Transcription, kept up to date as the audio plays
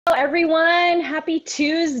Everyone. Happy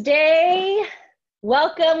Tuesday.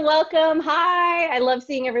 Welcome, welcome. Hi. I love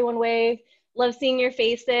seeing everyone wave. Love seeing your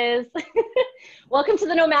faces. Welcome to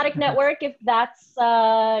the Nomadic Network. If that's,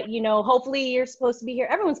 hopefully you're supposed to be here.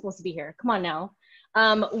 Everyone's supposed to be here. Come on now.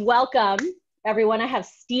 Welcome, everyone. I have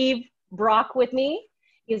Steve Brock with me.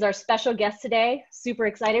 He's our special guest today. Super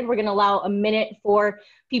excited. We're going to allow a minute for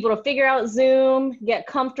people to figure out Zoom, get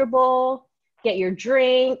comfortable, get your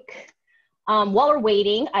drink. While we're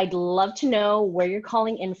waiting, I'd love to know where you're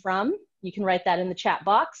calling in from. You can write that in the chat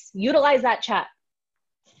box. Utilize that chat.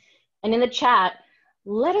 And in the chat,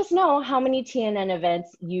 let us know how many TNN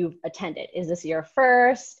events you've attended. Is this your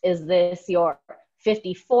first? Is this your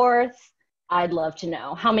 54th? I'd love to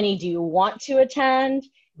know. How many do you want to attend?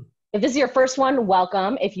 If this is your first one,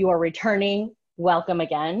 welcome. If you are returning, welcome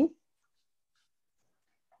again.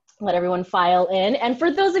 Let everyone file in. And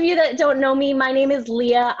for those of you that don't know me, my name is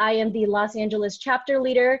Leah. I am the Los Angeles chapter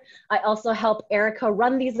leader. I also help Erica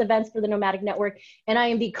run these events for the Nomadic Network. And I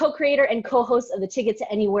am the co-creator and co-host of the Ticket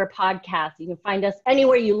to Anywhere podcast. You can find us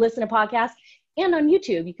anywhere you listen to podcasts and on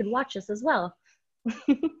YouTube. You can watch us as well.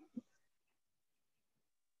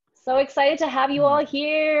 So excited to have you all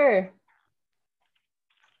here.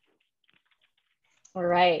 All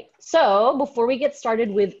right, so before we get started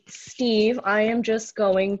with Steve, I am just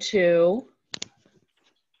going to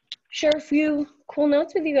share a few cool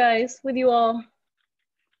notes with you guys, with you all.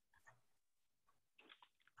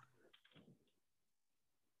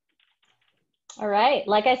 All right,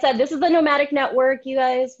 like I said, this is the Nomadic Network, you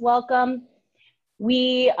guys, welcome.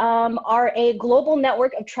 We are a global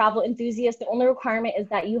network of travel enthusiasts. The only requirement is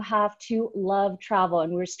that you have to love travel.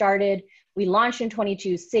 And we launched in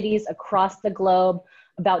 22 cities across the globe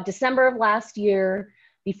about December of last year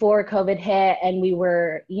before COVID hit. And we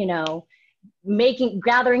were,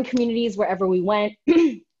 gathering communities wherever we went.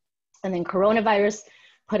 And then coronavirus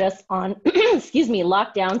put us on,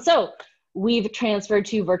 lockdown. So we've transferred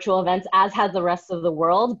to virtual events, as has the rest of the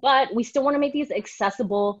world, but we still want to make these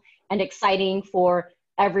accessible and exciting for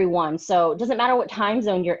everyone. So it doesn't matter what time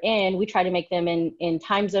zone you're in, we try to make them in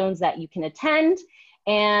time zones that you can attend,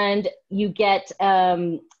 and you get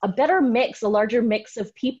a better mix, a larger mix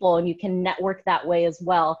of people, and you can network that way as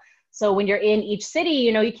well. So when you're in each city,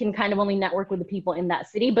 you can kind of only network with the people in that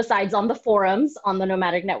city, besides on the forums on the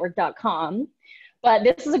nomadicnetwork.com. But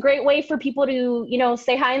this is a great way for people to,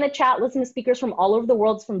 say hi in the chat, listen to speakers from all over the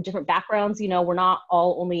world, from different backgrounds. We're not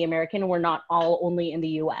all only American, we're not all only in the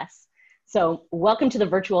US. So welcome to the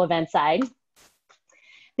virtual event side.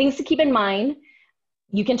 Things to keep in mind: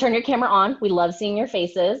 you can turn your camera on. We love seeing your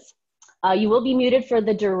faces. You will be muted for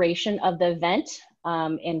the duration of the event,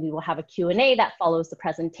 and we will have a Q&A that follows the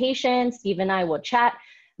presentation. Steve and I will chat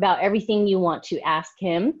about everything you want to ask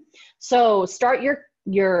him. So start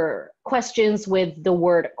your questions with the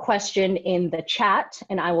word question in the chat,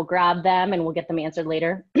 and I will grab them and we'll get them answered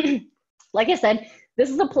later. Like I said, this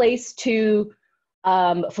is a place to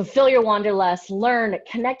fulfill your wanderlust, learn,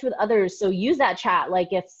 connect with others. So use that chat. Like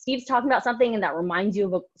if Steve's talking about something and that reminds you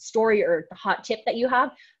of a story or a hot tip that you have,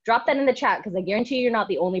 drop that in the chat, because I guarantee you're not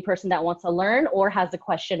the only person that wants to learn or has a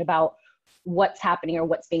question about what's happening or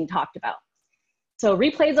what's being talked about. So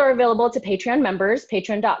replays are available to Patreon members,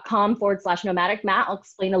 patreon.com/nomadicmat. I'll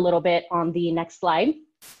explain a little bit on the next slide.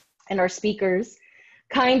 And our speakers,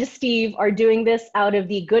 kind Steve, are doing this out of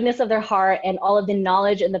the goodness of their heart and all of the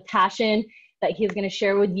knowledge and the passion that he's going to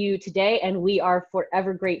share with you today. And we are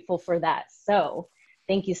forever grateful for that. So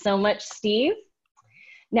thank you so much, Steve.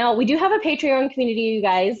 Now, we do have a Patreon community, you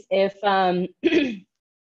guys. If,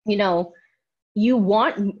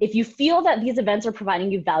 if you feel that these events are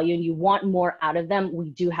providing you value and you want more out of them,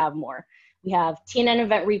 we do have more. We have TNN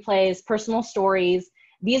event replays, personal stories.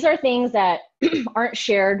 These are things that aren't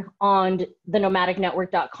shared on the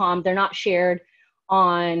nomadicnetwork.com. They're not shared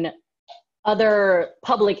on other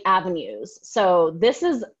public avenues. So this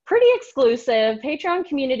is pretty exclusive. Patreon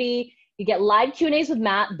community, you get live Q&As with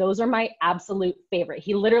Matt. Those are my absolute favorite.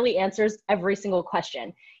 He literally answers every single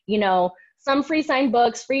question. Some free signed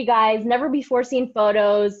books, free guides, never before seen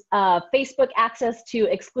photos, Facebook access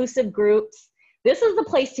to exclusive groups. This is the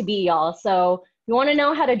place to be, y'all. So if you want to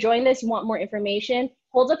know how to join this, you want more information,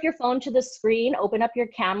 hold up your phone to the screen, open up your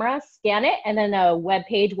camera, scan it, and then a web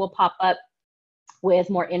page will pop up with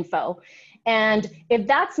more info. And if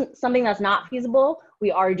that's something that's not feasible, we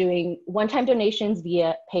are doing one-time donations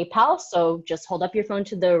via PayPal. So just hold up your phone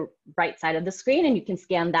to the right side of the screen and you can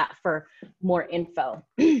scan that for more info.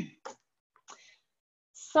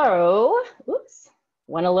 So, oops,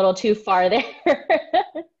 went a little too far there.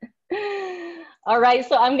 All right,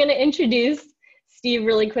 so I'm gonna introduce Steve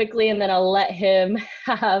really quickly and then I'll let him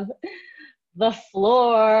have the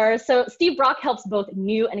floor. So Steve Brock helps both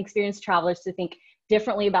new and experienced travelers to think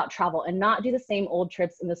differently about travel and not do the same old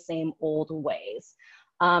trips in the same old ways.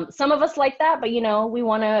 Some of us like that, but we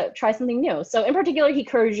want to try something new. So in particular, he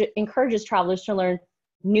encourages travelers to learn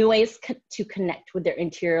new ways to connect with their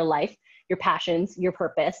interior life, your passions, your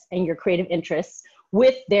purpose, and your creative interests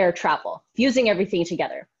with their travel, fusing everything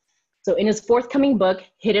together. So in his forthcoming book,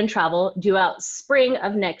 Hidden Travel, due out spring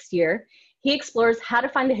of next year, he explores how to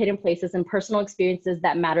find the hidden places and personal experiences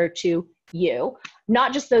that matter to you,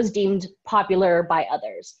 not just those deemed popular by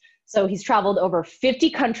others. So he's traveled over 50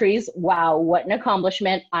 countries. Wow, what an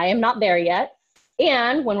accomplishment. I am not there yet.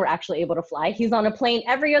 And when we're actually able to fly, he's on a plane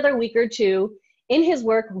every other week or two in his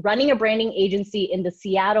work, running a branding agency in the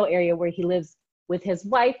Seattle area where he lives with his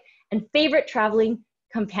wife and favorite traveling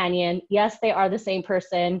companion. Yes, they are the same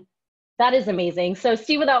person. That is amazing. So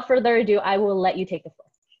Steve, without further ado, I will let you take the floor.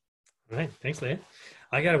 All right, thanks, Leah.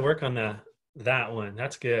 I got to work on that one.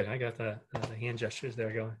 That's good. I got the hand gestures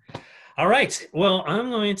there going. All right, well, I'm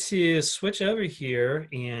going to switch over here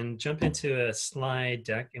and jump into a slide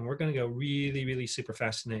deck, and we're going to go really, really super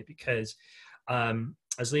fast tonight because,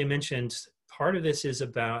 as Leah mentioned, part of this is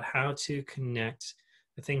about how to connect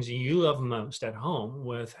the things you love most at home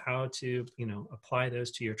with how to, apply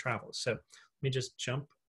those to your travels. So let me just jump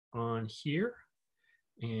on here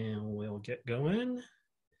and we'll get going.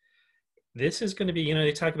 This is going to be,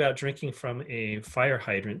 they talk about drinking from a fire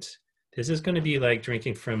hydrant. This is going to be like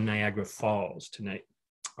drinking from Niagara Falls tonight.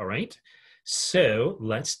 All right. So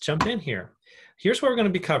let's jump in here. Here's what we're going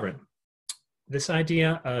to be covering. This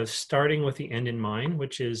idea of starting with the end in mind,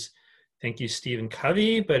 which is, thank you, Stephen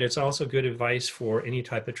Covey, but it's also good advice for any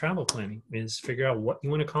type of travel planning, is figure out what you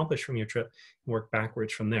want to accomplish from your trip and work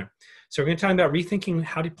backwards from there. So we're going to talk about rethinking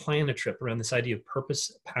how to plan a trip around this idea of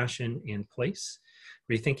purpose, passion, and place.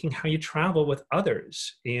 Rethinking how you travel with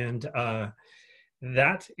others. And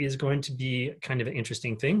that is going to be kind of an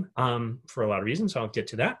interesting thing for a lot of reasons. So I'll get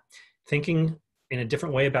to that. Thinking in a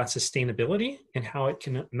different way about sustainability and how it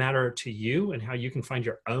can matter to you and how you can find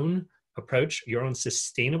your own approach, your own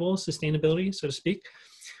sustainability, so to speak.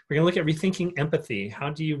 We're going to look at rethinking empathy. How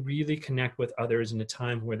do you really connect with others in a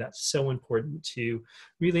time where that's so important to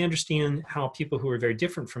really understand how people who are very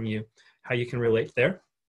different from you, how you can relate there.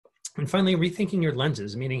 And finally, rethinking your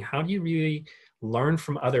lenses, meaning how do you really learn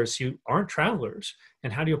from others who aren't travelers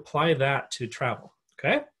and how do you apply that to travel?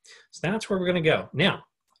 Okay, so that's where we're going to go. Now,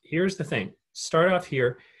 here's the thing. Start off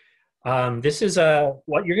here. This is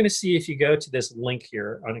what you're going to see if you go to this link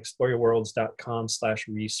here on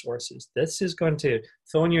exploreyourworlds.com/resources. This is going to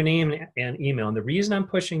fill in your name and email. And the reason I'm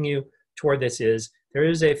pushing you toward this is there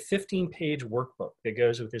is a 15-page workbook that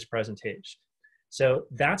goes with this presentation. So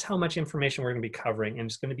that's how much information we're going to be covering, and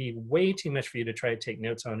it's going to be way too much for you to try to take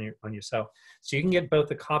notes on yourself. So you can get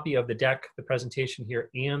both a copy of the deck, the presentation here,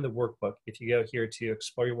 and the workbook if you go here to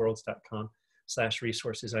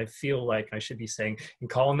exploreyourworlds.com/resources. I feel like I should be saying, and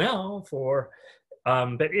call now for,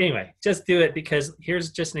 but anyway, just do it because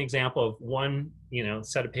here's just an example of one,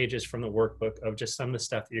 set of pages from the workbook of just some of the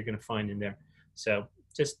stuff that you're going to find in there. So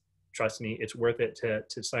just trust me, it's worth it to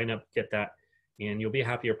sign up, get that, and you'll be a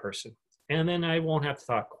happier person. And then I won't have to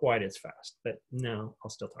talk quite as fast, but no, I'll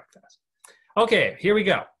still talk fast. Okay, here we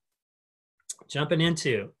go. Jumping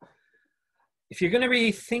into, if you're going to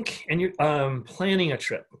rethink and you're planning a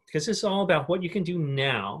trip, because this is all about what you can do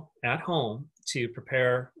now at home to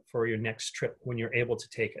prepare for your next trip when you're able to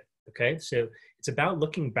take it. Okay, so it's about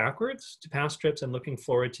looking backwards to past trips and looking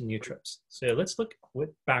forward to new trips. So let's look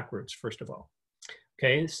backwards first of all.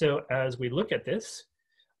 Okay, so as we look at this,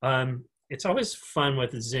 it's always fun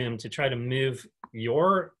with Zoom to try to move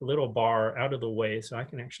your little bar out of the way so I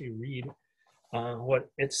can actually read what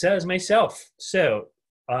it says myself. So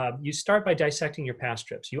you start by dissecting your past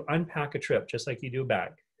trips. You unpack a trip just like you do a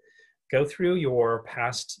bag. Go through your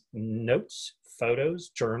past notes, photos,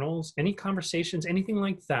 journals, any conversations, anything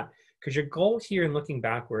like that. Because your goal here in looking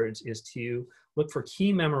backwards is to look for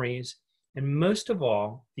key memories and most of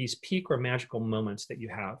all, these peak or magical moments that you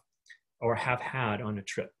have or have had on a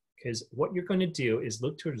trip. Because what you're going to do is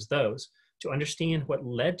look towards those to understand what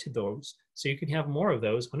led to those so you can have more of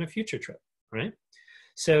those on a future trip, right?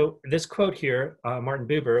 So this quote here, Martin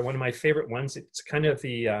Buber, one of my favorite ones, it's kind of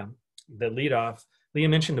the lead off. Leah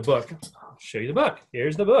mentioned the book. I'll show you the book.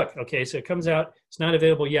 Here's the book. Okay, so it comes out. It's not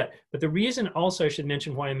available yet. But the reason also I should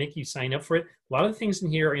mention why I make you sign up for it, a lot of the things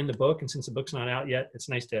in here are in the book, and since the book's not out yet, it's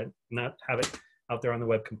nice to not have it out there on the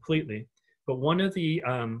web completely. But one of the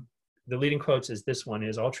leading quotes is this one,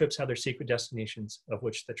 is all trips have their secret destinations of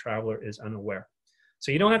which the traveler is unaware.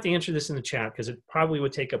 So you don't have to answer this in the chat because it probably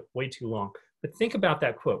would take up way too long. But think about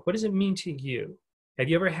that quote. What does it mean to you? Have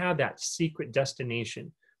you ever had that secret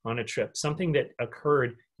destination on a trip, something that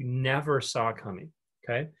occurred you never saw coming?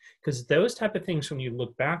 Okay, because those type of things, when you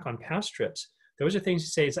look back on past trips, those are things you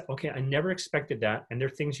say is, okay, I never expected that, and they're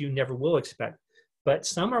things you never will expect. But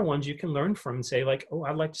some are ones you can learn from and say like, oh,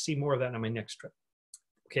 I'd like to see more of that on my next trip.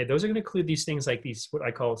 Okay, those are going to include these things like these, what I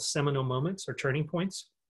call seminal moments or turning points.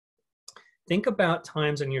 Think about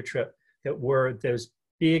times on your trip that were those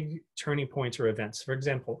big turning points or events. For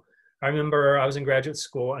example, I remember I was in graduate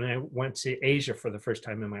school and I went to Asia for the first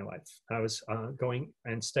time in my life. I was going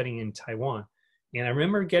and studying in Taiwan. And I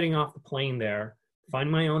remember getting off the plane there,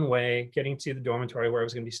 finding my own way, getting to the dormitory where I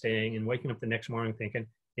was going to be staying, and waking up the next morning thinking,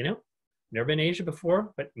 you know, never been to Asia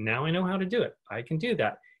before, but now I know how to do it. I can do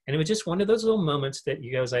that. And it was just one of those little moments that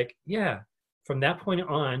you guys like, yeah, from that point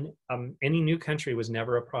on, any new country was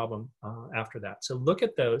never a problem after that. So look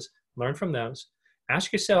at those, learn from those.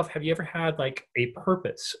 Ask yourself, have you ever had like a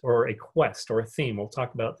purpose or a quest or a theme? We'll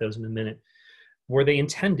talk about those in a minute. Were they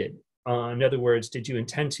intended? In other words, did you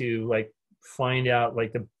intend to like find out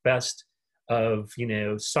like the best of, you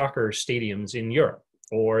know, soccer stadiums in Europe?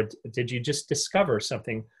 Or did you just discover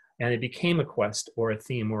something and it became a quest or a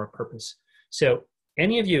theme or a purpose? So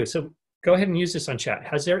any of you, so go ahead and use this on chat.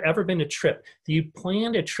 Has there ever been a trip that you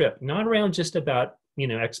planned a trip, not around just about, you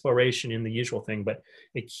know, exploration in the usual thing, but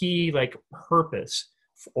a key like purpose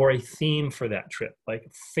or a theme for that trip, like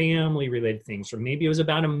family related things, or maybe it was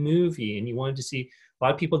about a movie and you wanted to see, a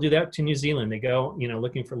lot of people do that to New Zealand. They go, you know,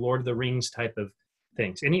 looking for Lord of the Rings type of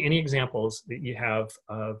things. Any examples that you have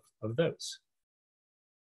of those?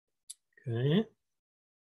 Okay.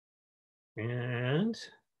 And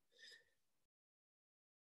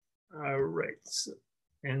all right, so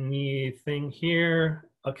anything here?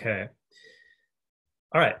 Okay.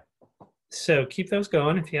 All right, so keep those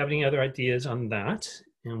going if you have any other ideas on that,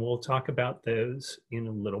 and we'll talk about those in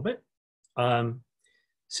a little bit.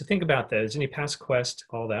 So think about those, any past quest,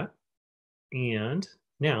 all that. And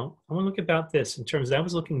now I want to look about this in terms of, that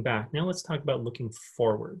was looking back. Now let's talk about looking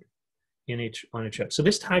forward on a trip. So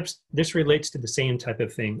this relates to the same type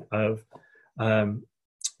of thing of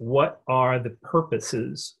what are the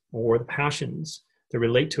purposes or the passions that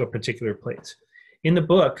relate to a particular place. In the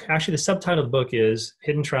book, actually the subtitle of the book is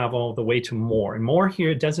Hidden Travel, The Way to More. And more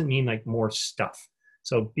here doesn't mean like more stuff.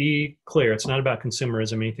 So be clear, it's not about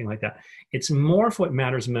consumerism or anything like that. It's more of what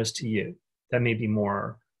matters most to you. That may be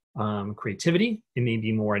more creativity, it may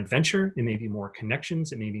be more adventure, it may be more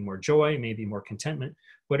connections, it may be more joy, it may be more contentment.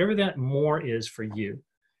 Whatever that more is for you,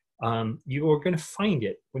 you are going to find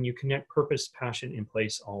it when you connect purpose, passion, and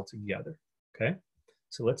place all together. Okay,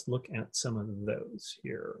 so let's look at some of those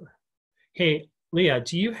here. Hey, Leah,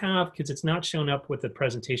 do you have, because it's not shown up with the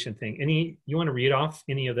presentation thing, you want to read off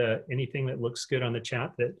anything that looks good on the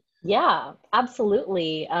chat that? Yeah,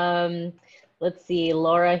 absolutely. Let's see,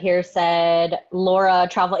 Laura here said, Laura,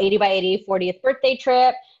 travel 80 by 80, 40th birthday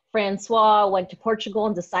trip. Francois went to Portugal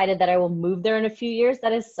and decided that I will move there in a few years.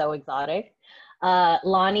 That is so exotic.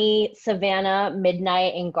 Lonnie, Savannah,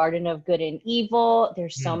 Midnight, and Garden of Good and Evil.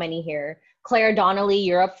 There's so many here. Claire Donnelly,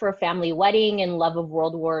 Europe for a family wedding and love of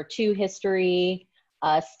World War II history.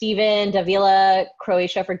 Stephen Davila,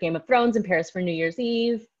 Croatia for Game of Thrones and Paris for New Year's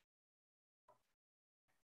Eve.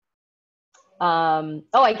 Oh,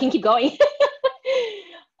 I can keep going.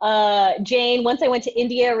 Jane, once I went to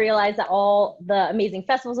India, I realized that all the amazing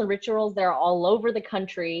festivals and rituals, they're all over the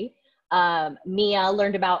country. Mia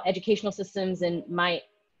learned about educational systems in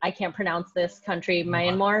I can't pronounce this country,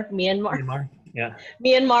 Myanmar, yeah.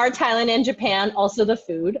 Myanmar, Thailand, and Japan. Also the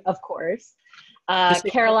food, of course.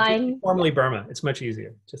 Caroline. Formerly Burma, it's much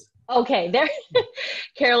easier. Okay, there.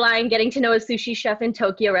 Caroline, getting to know a sushi chef in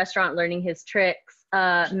Tokyo restaurant, learning his tricks.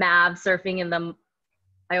 Mav, surfing in the,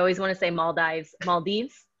 I always want to say Maldives.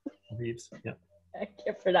 Yeah. I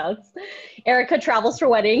can't pronounce. Erica travels for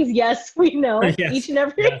weddings. Yes, we know. Yes. Each and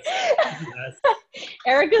every. Yes. Yes.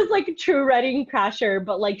 Erica's like a true wedding crasher,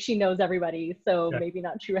 but like she knows everybody, so maybe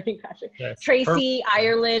not true wedding crasher. Yes. Tracy,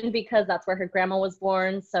 Ireland, because that's where her grandma was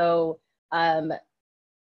born. So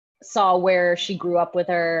saw where she grew up with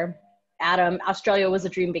her. Adam, Australia was a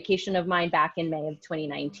dream vacation of mine back in May of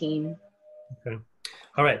 2019. Okay.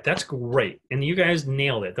 All right, that's great. And you guys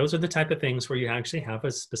nailed it. Those are the type of things where you actually have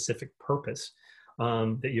a specific purpose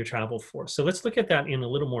that you traveled for. So let's look at that in a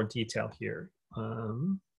little more detail here.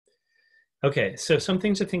 Okay, so some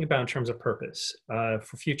things to think about in terms of purpose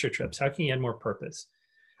for future trips. How can you add more purpose?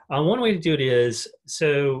 One way to do it is,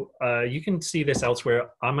 so you can see this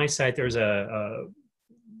elsewhere. On my site, there's a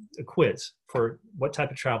quiz for what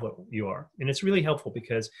type of traveler you are. And it's really helpful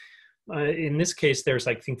because in this case, there's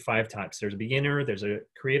I think 5 types. There's a beginner, there's a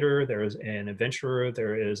creator, there's an adventurer,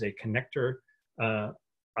 there is a connector,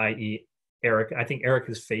 i.e. Eric. I think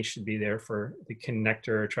Erica's face should be there for the connector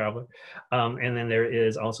or traveler. And then there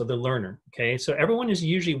is also the learner, okay? So everyone is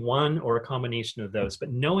usually one or a combination of those,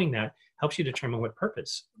 but knowing that helps you determine what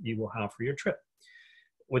purpose you will have for your trip.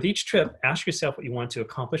 With each trip, ask yourself what you want to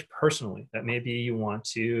accomplish personally. That maybe you want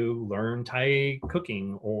to learn Thai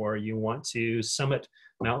cooking, or you want to summit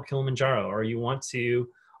Mount Kilimanjaro, or you want to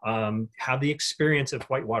have the experience of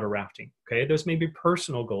whitewater rafting. Okay, those may be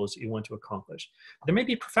personal goals that you want to accomplish. There may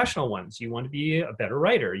be professional ones. You want to be a better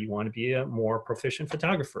writer. You want to be a more proficient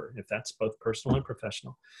photographer, if that's both personal and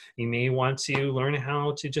professional. You may want to learn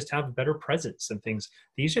how to just have a better presence and things.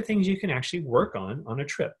 These are things you can actually work on a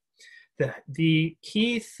trip. The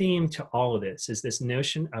key theme to all of this is this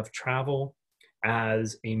notion of travel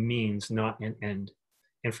as a means, not an end.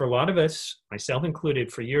 And for a lot of us, myself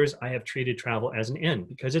included, for years, I have treated travel as an end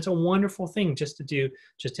because it's a wonderful thing just to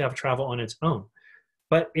have travel on its own.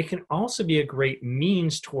 But it can also be a great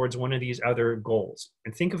means towards one of these other goals.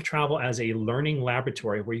 And think of travel as a learning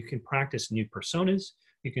laboratory where you can practice new personas,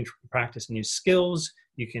 you can practice new skills,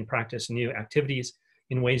 you can practice new activities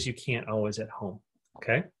in ways you can't always at home,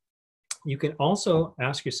 okay? You can also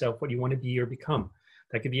ask yourself what you want to be or become.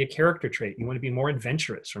 That could be a character trait. You want to be more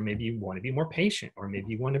adventurous, or maybe you want to be more patient, or maybe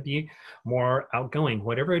you want to be more outgoing.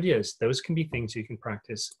 Whatever it is, those can be things you can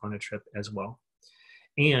practice on a trip as well.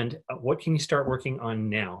 And what can you start working on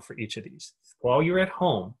now for each of these? While you're at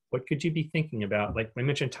home, what could you be thinking about? Like I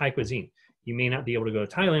mentioned, Thai cuisine. You may not be able to go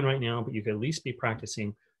to Thailand right now, but you could at least be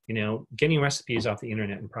practicing, getting recipes off the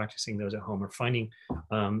internet and practicing those at home, or finding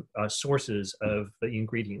sources of the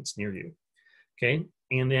ingredients near you. Okay,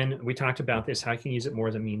 and then we talked about this, how you can use it more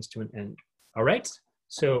as a means to an end. All right,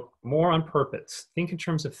 so more on purpose. Think in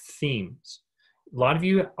terms of themes. A lot of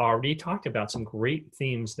you already talked about some great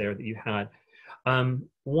themes there that you had.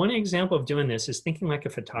 One example of doing this is thinking like a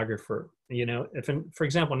photographer. For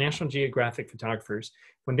example, National Geographic photographers,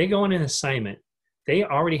 when they go on an assignment, they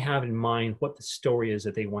already have in mind what the story is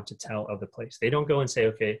that they want to tell of the place. They don't go and say,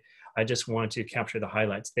 okay, I just want to capture the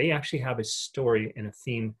highlights. They actually have a story and a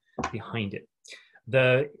theme behind it.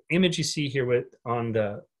 The image you see here on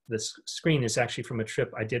the screen is actually from a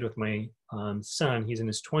trip I did with my son. He's in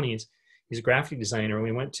his 20s. He's a graphic designer. And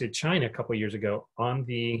we went to China a couple of years ago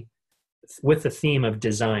with the theme of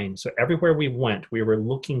design. So everywhere we went, we were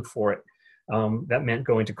looking for it. That meant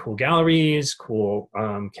going to cool galleries, cool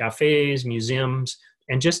cafes, museums,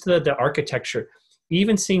 and just the architecture.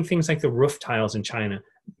 Even seeing things like the roof tiles in China,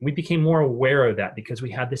 we became more aware of that because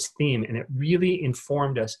we had this theme, and it really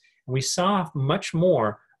informed us. And we saw much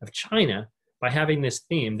more of China by having this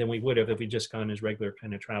theme than we would have if we just gone as regular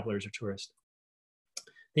kind of travelers or tourists.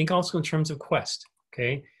 Think also in terms of quest,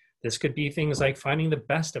 okay? This could be things like finding the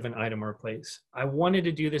best of an item or place. I wanted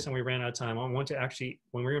to do this and we ran out of time. I want to actually,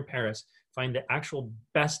 when we were in Paris, find the actual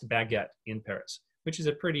best baguette in Paris, which is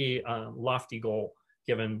a pretty lofty goal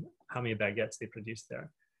given how many baguettes they produce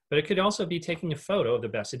there. But it could also be taking a photo of the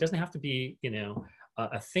best. It doesn't have to be,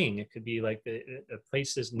 a thing. It could be like a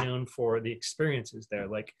place is known for the experiences there.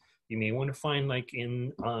 Like you may want to find like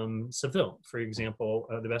in Seville, for example,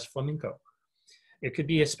 the best flamenco. It could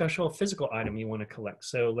be a special physical item you want to collect.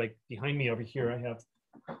 So like behind me over here, I have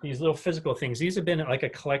these little physical things. These have been like a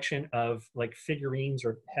collection of like figurines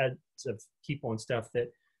or heads of people and stuff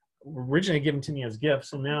that were originally given to me as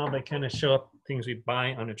gifts. And now they kind of show up things we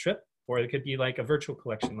buy on a trip, or it could be like a virtual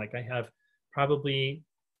collection. Like I have probably,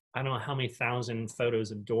 I don't know how many thousand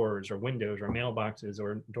photos of doors or windows or mailboxes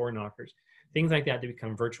or door knockers, things like that to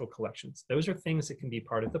become virtual collections. Those are things that can be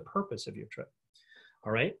part of the purpose of your trip.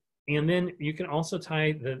 All right. And then you can also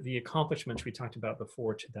tie the accomplishments we talked about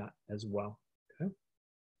before to that as well. Okay.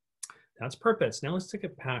 That's purpose. Now let's look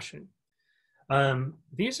at passion.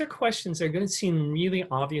 These are questions that are going to seem really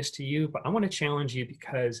obvious to you, but I want to challenge you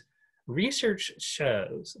because research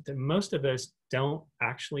shows that most of us don't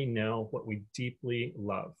actually know what we deeply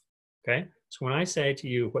love. Okay. So when I say to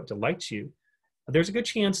you what delights you, there's a good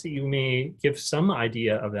chance that you may give some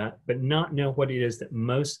idea of that, but not know what it is that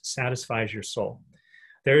most satisfies your soul.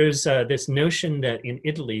 There's this notion that in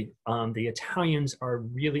Italy, the Italians are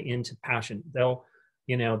really into passion.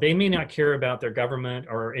 They may not care about their government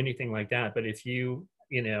or anything like that, but if you,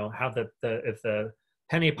 have if the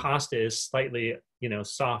penne pasta is slightly,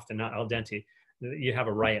 soft and not al dente, you have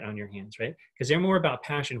a riot on your hands, right? Because they're more about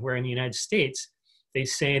passion, where in the United States, they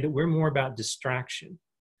say that we're more about distraction,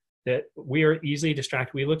 that we are easily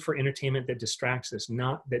distracted. We look for entertainment that distracts us,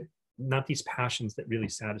 not these passions that really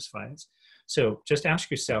satisfy us. So just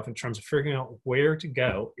ask yourself in terms of figuring out where to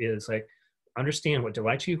go is like, understand what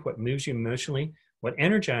delights you, what moves you emotionally, what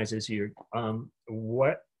energizes you,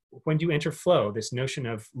 what when do you enter flow, this notion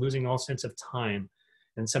of losing all sense of time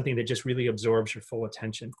and something that just really absorbs your full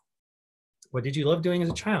attention? What did you love doing as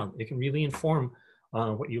a child? It can really inform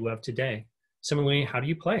what you love today. Similarly, how do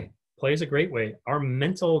you play? Play is a great way. Our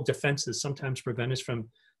mental defenses sometimes prevent us from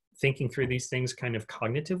thinking through these things kind of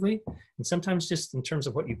cognitively, and sometimes just in terms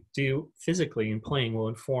of what you do physically in playing will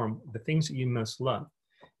inform the things that you most love.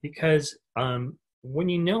 Because when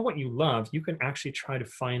you know what you love, you can actually try to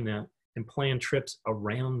find that and plan trips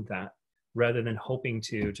around that rather than hoping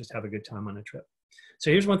to just have a good time on a trip.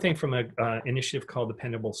 So here's one thing from an initiative called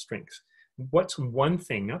Dependable Strengths. What's one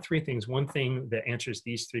thing, not three things, one thing that answers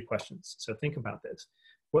these three questions? So think about this.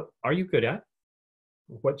 What are you good at?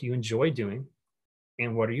 What do you enjoy doing?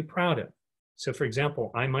 And what are you proud of? So for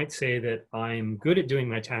example, I might say that I'm good at doing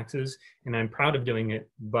my taxes and I'm proud of doing it,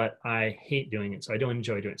 but I hate doing it. So I don't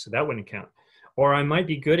enjoy doing it. So that wouldn't count. Or I might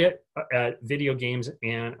be good at video games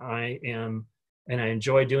and I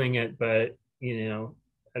enjoy doing it, but you know,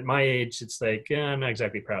 at my age, it's like, I'm not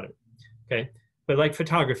exactly proud of it. Okay. But like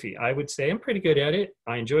photography, I would say I'm pretty good at it.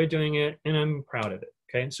 I enjoy doing it and I'm proud of it.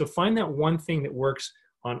 Okay. So find that one thing that works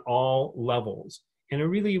on all levels. And it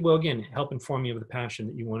really will, again, help inform you of the passion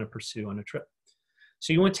that you want to pursue on a trip.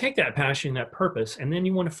 So you want to take that passion, that purpose, and then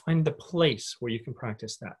you want to find the place where you can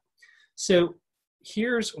practice that. So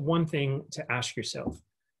here's one thing to ask yourself.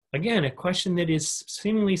 Again, a question that is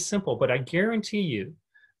seemingly simple, but I guarantee you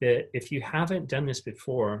that if you haven't done this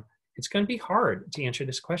before, it's going to be hard to answer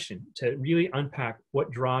this question, to really unpack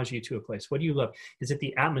what draws you to a place. What do you love? Is it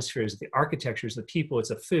the atmosphere? Is it the architecture? Is it the people?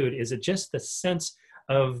 Is it the food? Is it just the sense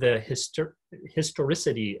of the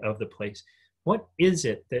historicity of the place? What is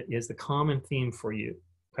it that is the common theme for you?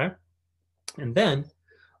 Okay. And then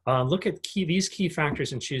look at these key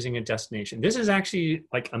factors in choosing a destination. This is actually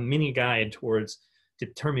like a mini guide towards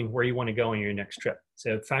determining where you want to go on your next trip.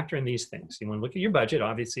 So factor in these things. You want to look at your budget,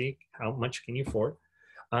 obviously, how much can you afford?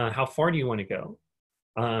 How far do you want to go?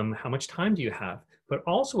 How much time do you have? But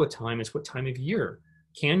also a time is what time of year.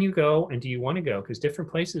 Can you go and do you want to go? Because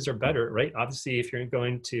different places are better, right? Obviously, if you're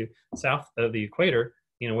going to south of the equator,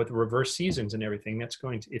 you know, with the reverse seasons and everything, that's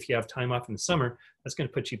going to, if you have time off in the summer, that's going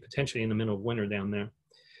to put you potentially in the middle of winter down there.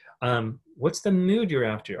 What's the mood you're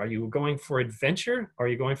after? Are you going for adventure? Are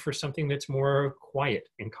you going for something that's more quiet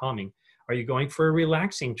and calming? Are you going for a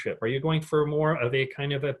relaxing trip? Are you going for more of a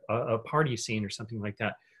kind of a party scene or something like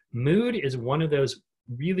that? Mood is one of those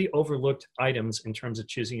really overlooked items in terms of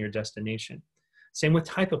choosing your destination. Same with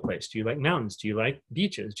type of place. Do you like mountains? Do you like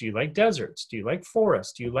beaches? Do you like deserts? Do you like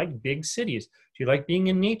forests? Do you like big cities? Do you like being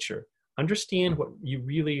in nature? Understand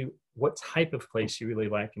what type of place you really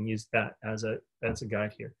like and use that as a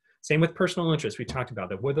guide here. Same with personal interests. We talked about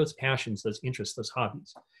that. What are those passions, those interests, those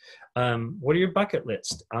hobbies? What are your bucket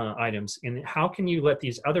list items? And how can you let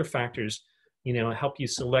these other factors, you know, help you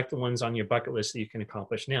select the ones on your bucket list that you can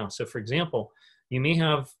accomplish now? So for example, you may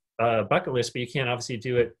have a bucket list, but you can't obviously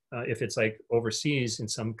do it if it's like overseas in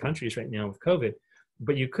some countries right now with COVID,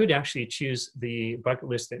 but you could actually choose the bucket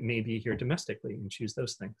list that may be here domestically and choose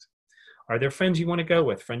those things. Are there friends you want to go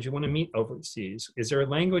with, friends you want to meet overseas? Is there a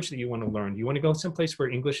language that you want to learn? Do you want to go someplace where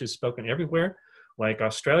English is spoken everywhere, like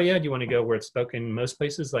Australia? Do you want to go where it's spoken most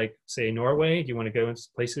places, like say Norway? Do you want to go in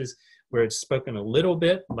places where it's spoken a little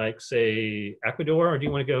bit, like say Ecuador? Or do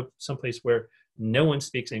you want to go someplace where no one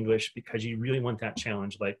speaks English because you really want that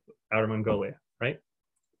challenge, like Outer Mongolia, right?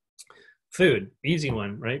 Food, easy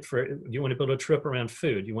one, right? You want to build a trip around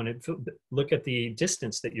food. You want to look at the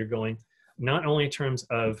distance that you're going, not only in terms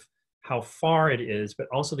of how far it is, but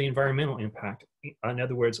also the environmental impact. In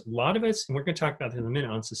other words, a lot of us, and we're going to talk about this in a minute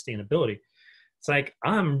on sustainability, it's like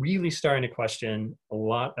I'm really starting to question a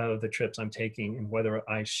lot of the trips I'm taking and whether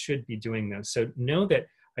I should be doing those. So know that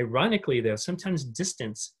ironically though, sometimes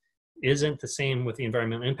distance isn't the same with the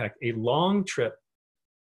environmental impact. A long trip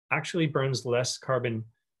actually burns less carbon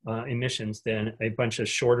emissions than a bunch of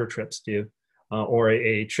shorter trips do, or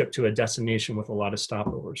a trip to a destination with a lot of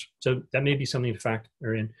stopovers. So that may be something to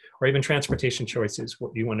factor in, or even transportation choices.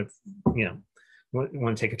 What you want to, you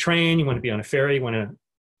want to take a train, you want to be on a ferry, you want to,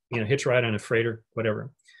 hitch a ride on a freighter,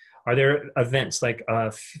 whatever. Are there events like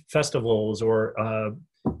festivals or,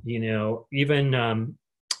 even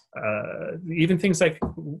things like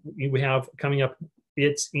we have coming up?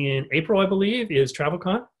 It's in April, I believe, is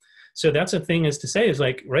TravelCon. So that's a thing is to say is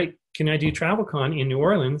like, right, can I do TravelCon in New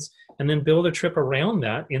Orleans and then build a trip around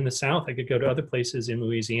that in the South? I could go to other places in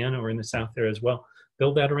Louisiana or in the South there as well.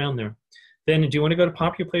 Build that around there. Then do you want to go to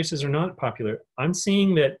popular places or not popular? I'm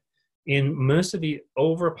seeing that in most of the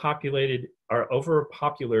overpopulated or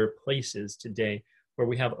overpopular places today where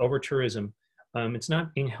we have over-tourism, it's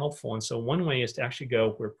not being helpful. And so one way is to actually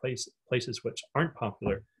go where places which aren't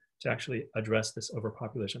popular to actually address this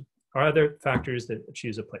overpopulation. Are there factors that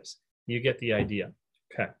choose a place? You get the idea.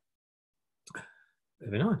 Okay.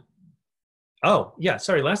 Moving on. Oh, yeah,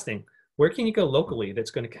 sorry, last thing. Where can you go locally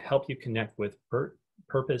that's going to help you connect with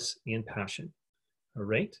purpose and passion? All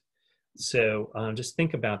right. So just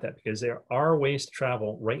think about that, because there are ways to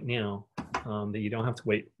travel right now that you don't have to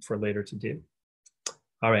wait for later to do.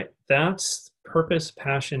 All right, that's purpose,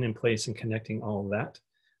 passion, and place, and connecting all of that.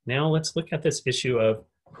 Now let's look at this issue of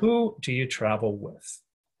who do you travel with?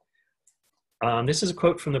 This is a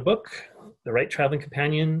quote from the book. The right traveling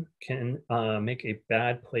companion can make a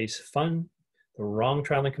bad place fun. The wrong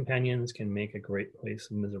traveling companions can make a great place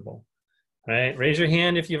miserable. Right? Raise your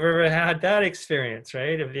hand if you've ever had that experience,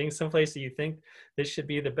 right? Of being someplace that you think this should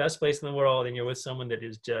be the best place in the world, and you're with someone that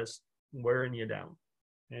is just wearing you down.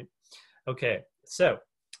 Right? Okay, so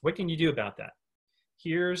what can you do about that?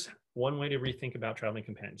 Here's one way to rethink about traveling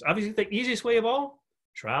companions. Obviously, the easiest way of all,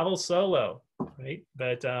 travel solo, right?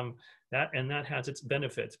 But that has its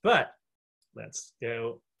benefits. But let's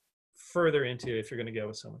go further into if you're going to go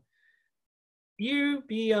with someone. You'd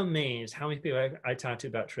be amazed how many people I talk to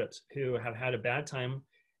about trips who have had a bad time.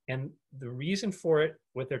 And the reason for it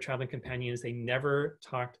with their traveling companions, they never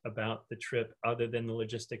talked about the trip other than the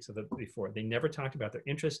logistics of it before. They never talked about their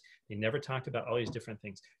interests. They never talked about all these different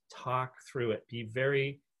things. Talk through it. Be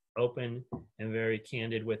very open and very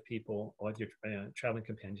candid with people, with your traveling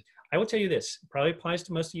companions. I will tell you this, probably applies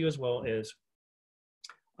to most of you as well, is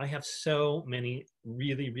I have so many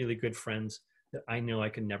really, really good friends that I know I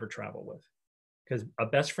can never travel with. Because a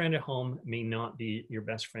best friend at home may not be your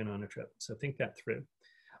best friend on a trip. So think that through.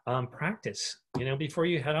 Practice, before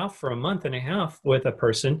you head off for a month and a half with a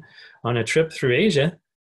person on a trip through Asia,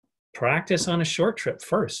 practice on a short trip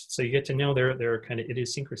first. So you get to know their kind of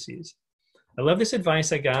idiosyncrasies. I love this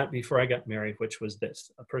advice I got before I got married, which was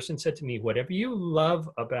this. A person said to me, whatever you love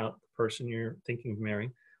about the person you're thinking of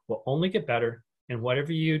marrying will only get better, and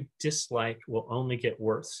whatever you dislike will only get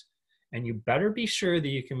worse. And you better be sure that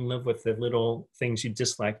you can live with the little things you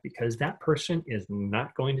dislike, because that person is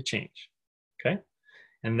not going to change, okay?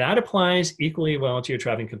 And that applies equally well to your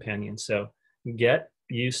traveling companion. So get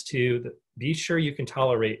used to, be sure you can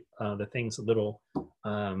tolerate the things, the little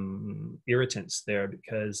irritants there,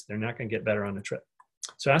 because they're not going to get better on the trip.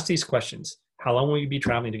 So ask these questions. How long will you be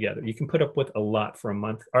traveling together? You can put up with a lot for a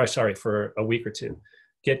month, or sorry, for a week or two.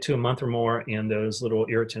 Get to a month or more, and those little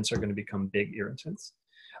irritants are going to become big irritants.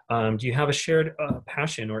 Do you have a shared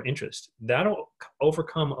passion or interest? That'll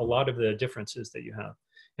overcome a lot of the differences that you have.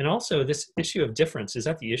 And also this issue of difference, is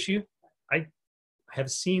that the issue? I have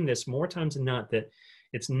seen this more times than not, that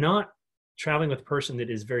it's not traveling with a person that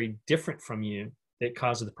is very different from you that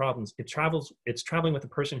causes the problems. It's traveling with a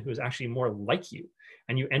person who is actually more like you,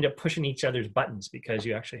 and you end up pushing each other's buttons because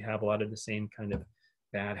you actually have a lot of the same kind of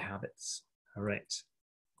bad habits. All right.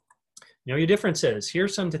 Know your differences.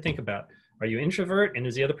 Here's some to think about. Are you introvert, and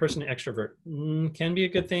is the other person an extrovert? Can be a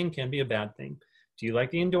good thing, can be a bad thing. Do you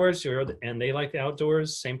like the indoors and they like the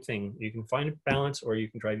outdoors? Same thing. You can find a balance, or you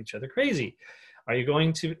can drive each other crazy. Are you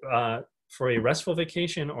going to for a restful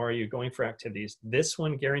vacation, or are you going for activities? This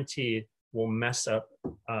one guaranteed will mess up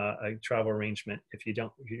a travel arrangement if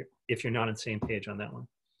you're not on the same page on that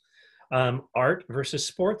one. Art versus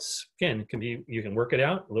sports. Again, it can be, you can work it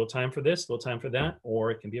out, a little time for this, a little time for that,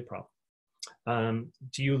 or it can be a problem.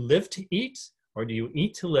 Do you live to eat, or do you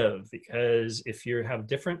eat to live? Because if you have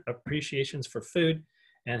different appreciations for food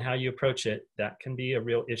and how you approach it, that can be a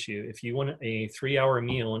real issue. If you want a 3-hour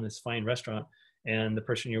meal in this fine restaurant and the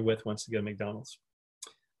person you're with wants to go to McDonald's.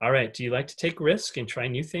 All right, do you like to take risks and try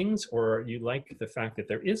new things, or you like the fact that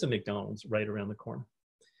there is a McDonald's right around the corner?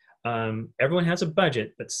 Everyone has a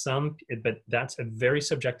budget, but that's a very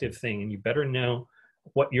subjective thing, and you better know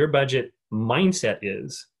what your budget mindset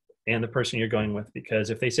is and the person you're going with.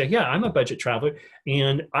 Because if they say, yeah, I'm a budget traveler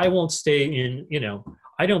and I won't stay in,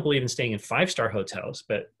 I don't believe in staying in 5-star hotels,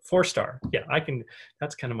 but 4-star, yeah, I can,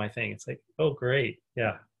 that's kind of my thing. It's like, oh, great.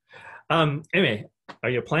 Yeah. Anyway, are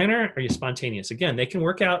you a planner? Are you spontaneous? Again, they can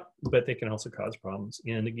work out, but they can also cause problems.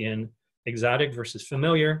 And again, exotic versus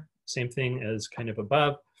familiar, same thing as kind of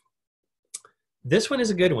above. This one is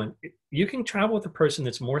a good one. You can travel with a person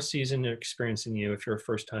that's more seasoned and experienced than you if you're a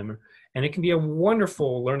first timer, and it can be a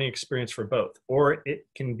wonderful learning experience for both, or it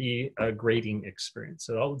can be a grading experience.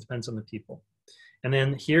 So it all depends on the people. And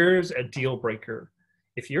then here's a deal breaker.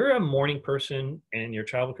 If you're a morning person and your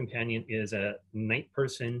travel companion is a night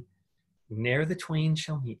person, ne'er the twain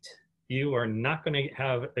shall meet. You are not going to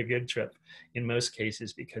have a good trip in most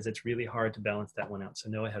cases, because it's really hard to balance that one out. So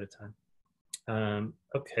know ahead of time.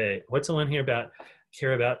 Okay, what's the one here about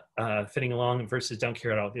care about fitting along versus don't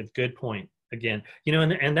care at all? It's a good point. again, you know,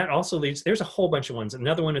 and that also leads, there's a whole bunch of ones.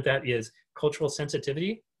 Another one of that is cultural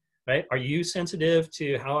sensitivity, right? Are you sensitive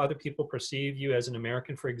to how other people perceive you as an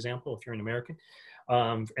American, for example, if you're an American?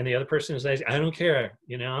 And the other person is like, I don't care,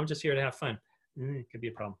 you know, I'm just here to have fun. It could be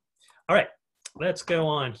a problem. All right, let's go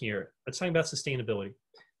on here. Let's talk about sustainability.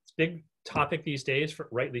 It's a big topic these days,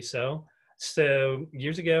 rightly so. So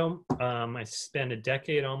years ago, I spent a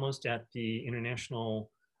decade almost at the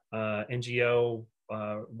international NGO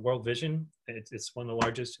World Vision. It's one of the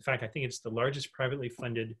largest, in fact, I think it's the largest privately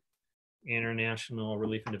funded international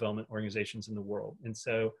relief and development organizations in the world. And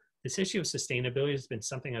so this issue of sustainability has been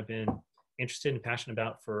something I've been interested and passionate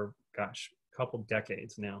about for, gosh, a couple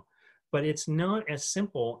decades now. But it's not as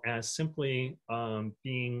simple as simply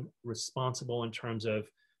being responsible in terms of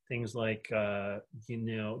things like, you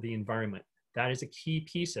know, the environment. That is a key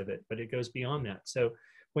piece of it, but it goes beyond that. So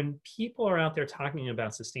when people are out there talking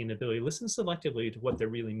about sustainability, listen selectively to what they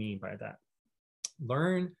really mean by that.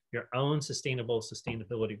 Learn your own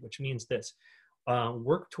sustainability, which means this: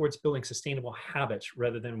 work towards building sustainable habits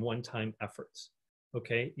rather than one-time efforts.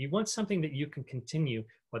 Okay, you want something that you can continue,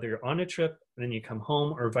 whether you're on a trip and then you come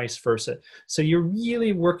home or vice versa. So you're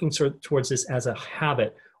really working towards this as a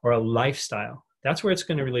habit or a lifestyle. That's where it's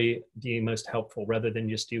going to really be most helpful, rather than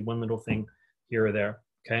just do one little thing here or there.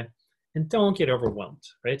 Okay, and don't get overwhelmed,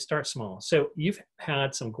 right? Start small. So you've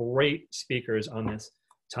had some great speakers on this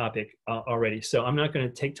topic already, so I'm not going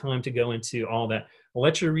to take time to go into all that. I'll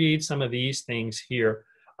let you read some of these things here,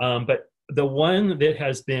 but the one that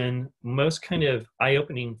has been most kind of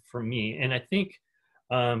eye-opening for me, and I think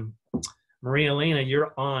Maria Elena,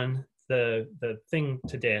 you're on the thing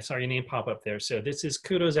today. I saw your name pop up there. So this is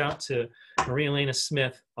kudos out to Maria Elena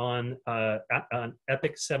Smith on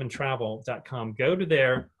epic7travel.com. Go to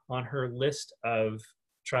there on her list of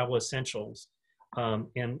travel essentials and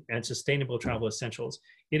sustainable travel essentials.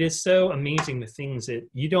 It is so amazing, the things that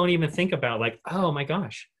you don't even think about, like, oh my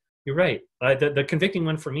gosh, you're right. The convicting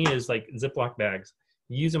one for me is like Ziploc bags.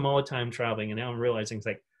 You use them all the time traveling, and now I'm realizing it's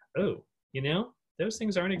like, oh, you know, those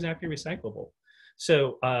things aren't exactly recyclable.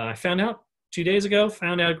 So I found out 2 days ago,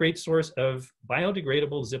 a great source of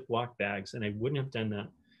biodegradable Ziploc bags, and I wouldn't have done that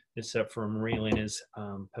except for Maria Elena's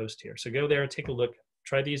post here. So go there, take a look,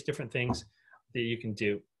 try these different things that you can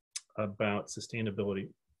do about sustainability.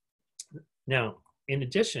 Now, in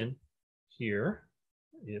addition, here,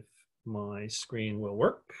 if my screen will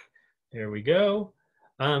work, there we go.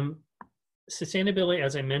 Sustainability,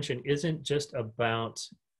 as I mentioned, isn't just about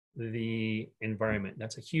the environment.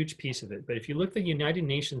 That's a huge piece of it. But if you look at the United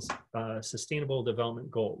Nations Sustainable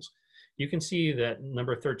Development Goals, you can see that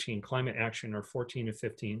number 13, climate action, or 14 to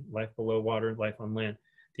 15, life below water, life on land.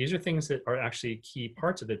 These are things that are actually key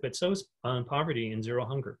parts of it, but so is poverty and zero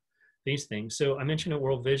hunger, these things. So I mentioned at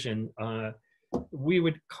World Vision, we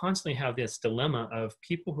would constantly have this dilemma of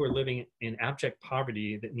people who are living in abject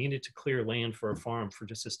poverty that needed to clear land for a farm for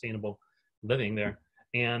just sustainable living there.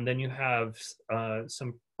 And then you have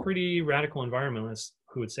some pretty radical environmentalists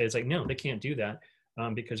who would say, it's like, no, they can't do that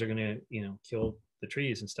because they're going to, you know, kill the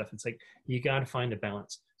trees and stuff. It's like, you got to find a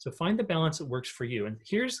balance. So find the balance that works for you. And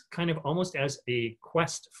here's kind of almost as a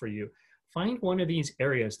quest for you. Find one of these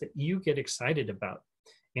areas that you get excited about,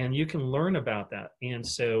 and you can learn about that. And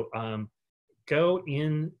so go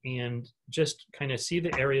in and just kind of see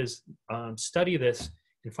the areas, study this,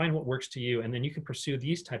 and find what works to you. And then you can pursue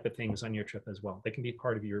these type of things on your trip as well. They can be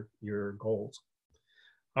part of your goals.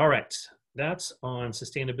 All right, that's on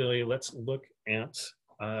sustainability. Let's look at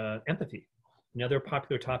empathy, another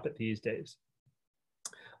popular topic these days.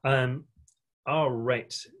 All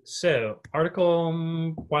right, so article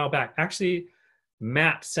a while back, actually,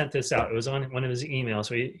 Matt sent this out. It was on one of his emails.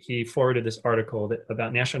 So he forwarded this article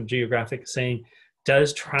about National Geographic saying,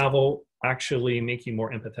 does travel actually make you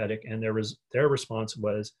more empathetic? And their response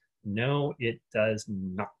was, no, it does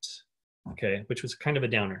not. Okay, which was kind of a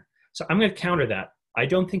downer. So I'm going to counter that. I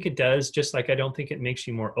don't think it does, just like I don't think it makes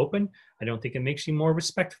you more open. I don't think it makes you more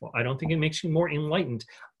respectful. I don't think it makes you more enlightened,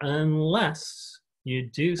 unless you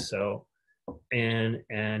do so in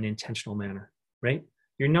an intentional manner, right?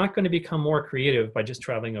 You're not going to become more creative by just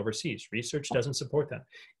traveling overseas. Research doesn't support that.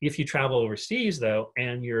 If you travel overseas, though,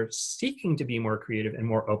 and you're seeking to be more creative and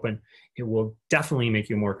more open, it will definitely make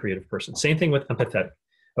you a more creative person. Same thing with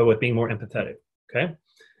with being more empathetic, okay?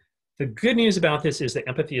 The good news about this is that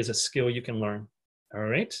empathy is a skill you can learn, all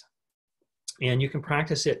right? And you can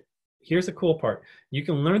practice it. Here's the cool part. You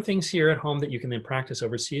can learn things here at home that you can then practice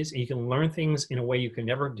overseas, and you can learn things in a way you can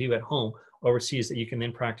never do at home overseas that you can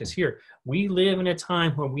then practice here. We live in a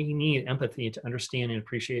time where we need empathy to understand and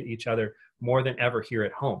appreciate each other more than ever here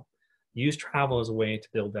at home. Use travel as a way to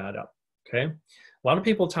build that up, okay? A lot of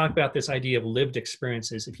people talk about this idea of lived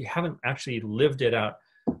experiences. If you haven't actually lived it out,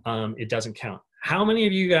 it doesn't count. How many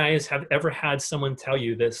of you guys have ever had someone tell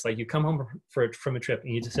you this? Like you come home from a trip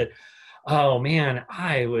and you just said, oh man,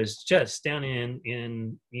 I was just down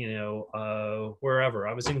in wherever.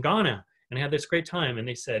 I was in Ghana and I had this great time. And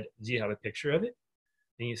they said, do you have a picture of it?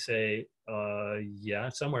 And you say, yeah,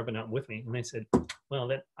 somewhere, but not with me. And they said, well,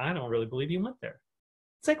 then I don't really believe you went there.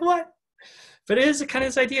 It's like, what? But it is the kind of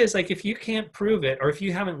this idea. It's like, if you can't prove it, or if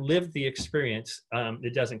you haven't lived the experience,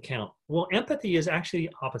 it doesn't count. Well, empathy is actually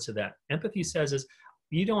opposite of that. Empathy says is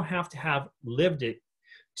you don't have to have lived it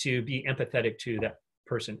to be empathetic to that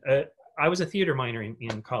person. I was a theater minor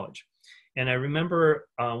in college. And I remember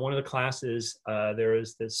one of the classes, there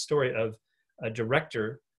was this story of a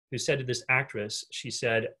director who said to this actress, she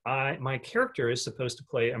said, my character is supposed to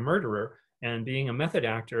play a murderer, and being a method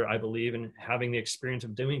actor, I believe in having the experience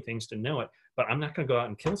of doing things to know it, but I'm not going to go out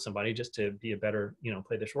and kill somebody just to be a better,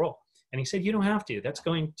 play this role. And he said, you don't have to, that's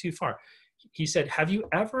going too far. He said, have you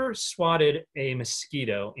ever swatted a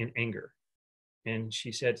mosquito in anger? And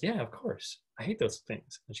she said, yeah, of course. I hate those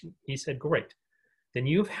things. He said, great. Then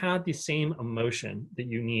you've had the same emotion that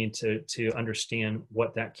you need to understand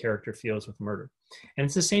what that character feels with murder. And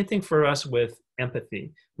it's the same thing for us with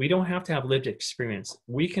empathy. We don't have to have lived experience.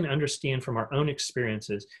 We can understand from our own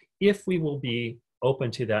experiences if we will be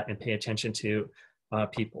open to that and pay attention to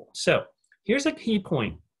people. So here's a key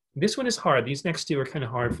point. This one is hard. These next two are kind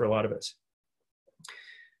of hard for a lot of us.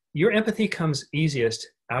 Your empathy comes easiest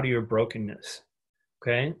out of your brokenness.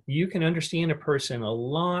 Okay? You can understand a person a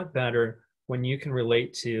lot better when you can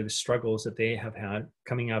relate to the struggles that they have had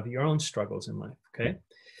coming out of your own struggles in life, okay?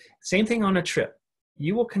 Same thing on a trip.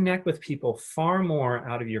 You will connect with people far more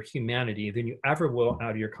out of your humanity than you ever will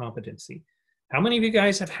out of your competency. How many of you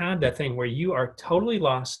guys have had that thing where you are totally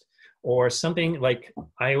lost, or something like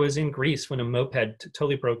I was in Greece when a moped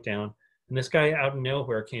totally broke down, and this guy out of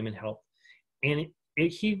nowhere came and helped. And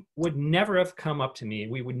he would never have come up to me.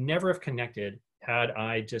 We would never have connected had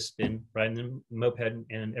I just been riding the moped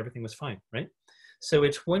and everything was fine, right? So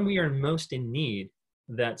it's when we are most in need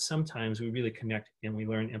that sometimes we really connect and we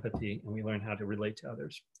learn empathy and we learn how to relate to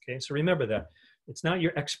others, okay? So remember that it's not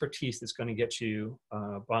your expertise that's going to get you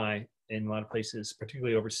by in a lot of places,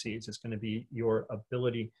 particularly overseas. It's going to be your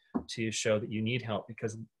ability to show that you need help,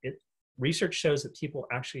 because research shows that people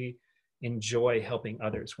actually enjoy helping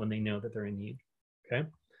others when they know that they're in need, okay?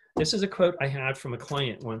 This is a quote I had from a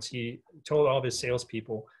client once. He told all of his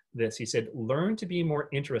salespeople this. He said, learn to be more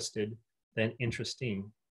interested than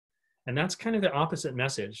interesting. And that's kind of the opposite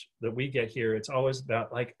message that we get here. It's always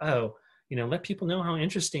about like, oh, let people know how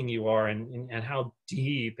interesting you are and how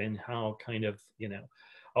deep and how kind of,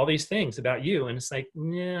 all these things about you. And it's like,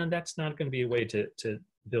 nah, that's not going to be a way to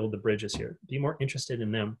build the bridges here. Be more interested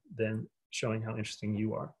in them than showing how interesting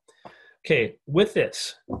you are. Okay, with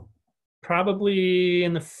this, probably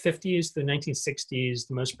in the 50s, the 1960s,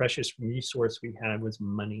 the most precious resource we had was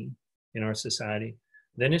money in our society.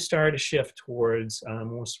 Then it started to shift towards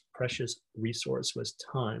most precious resource was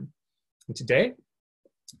time. And today,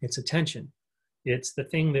 it's attention. It's the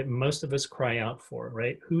thing that most of us cry out for,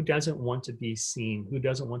 right? Who doesn't want to be seen? Who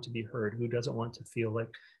doesn't want to be heard? Who doesn't want to feel like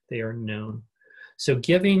they are known? So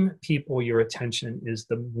giving people your attention is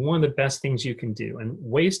one of the best things you can do. And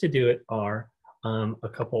ways to do it are a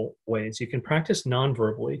couple ways. You can practice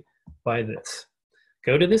non-verbally by this.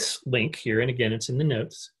 Go to this link here, and again, it's in the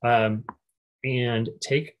notes, and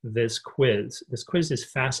take this quiz. This quiz is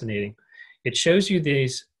fascinating. It shows you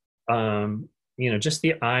these, just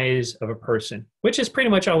the eyes of a person, which is pretty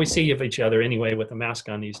much all we see of each other anyway with a mask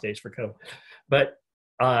on these days for COVID. But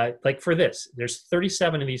like for this, there's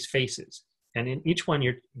 37 of these faces, and in each one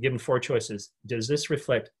you're given 4 choices. Does this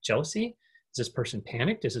reflect jealousy? Is this person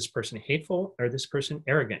panicked? Is this person hateful? Or this person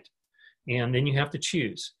arrogant? And then you have to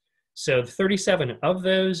choose. So 37 of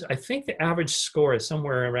those, I think the average score is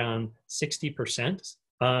somewhere around 60%.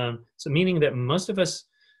 So meaning that most of us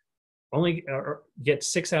only get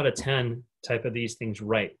 6 out of 10 type of these things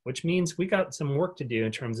right, which means we got some work to do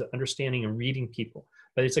in terms of understanding and reading people.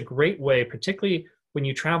 But it's a great way, particularly when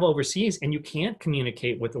you travel overseas and you can't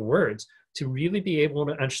communicate with the words, to really be able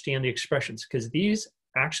to understand the expressions, because these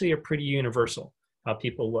actually are pretty universal, how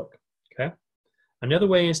people look, okay? Another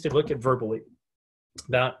way is to look at verbally.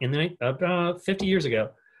 About 50 years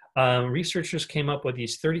ago, researchers came up with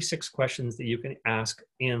these 36 questions that you can ask,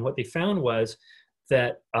 and what they found was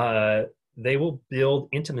that they will build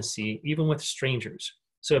intimacy even with strangers.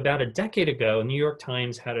 So about a decade ago, New York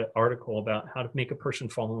Times had an article about how to make a person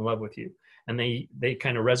fall in love with you. And they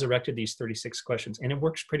kind of resurrected these 36 questions, and it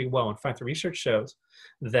works pretty well. In fact, the research shows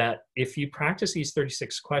that if you practice these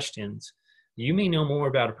 36 questions, You may know more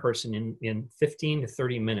about a person in 15 to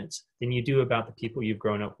 30 minutes than you do about the people you've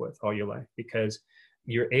grown up with all your life, because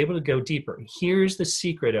you're able to go deeper. And here's the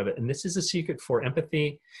secret of it. And this is a secret for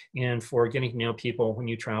empathy and for getting to know people when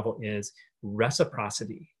you travel, is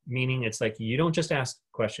reciprocity. Meaning it's like, you don't just ask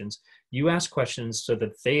questions, you ask questions so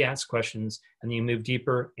that they ask questions, and you move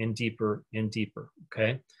deeper and deeper and deeper,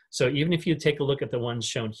 okay? So even if you take a look at the ones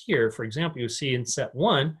shown here, for example, you'll see in set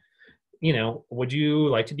 1, you know, would you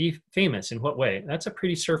like to be famous? In what way? That's a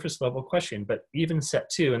pretty surface level question. But even set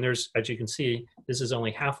 2, and there's, as you can see, this is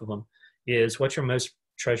only half of them, is what's your most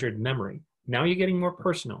treasured memory? Now you're getting more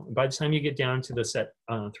personal. And by the time you get down to the set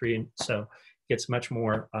 3, and so it gets much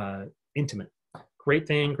more intimate. Great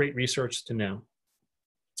thing, great research to know.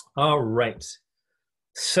 All right.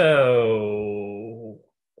 So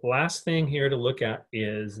last thing here to look at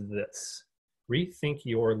is this. Rethink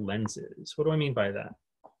your lenses. What do I mean by that?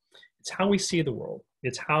 It's how we see the world.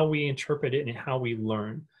 It's how we interpret it and how we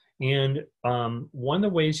learn. And one of the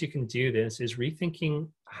ways you can do this is rethinking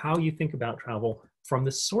how you think about travel from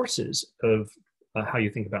the sources of how you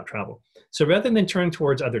think about travel. So rather than turn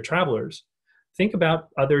towards other travelers, think about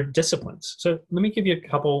other disciplines. So let me give you a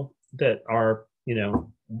couple that are, you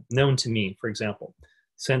know, known to me, for example.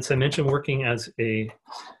 Since I mentioned working as a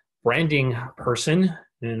branding person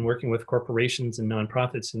and working with corporations and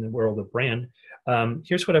nonprofits in the world of brand,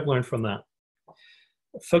 here's what I've learned from that.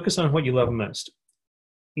 Focus on what you love most.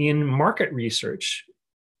 In market research,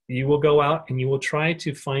 you will go out and you will try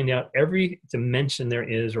to find out every dimension there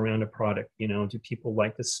is around a product. You know, do people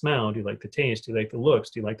like the smell? Do you like the taste? Do you like the looks?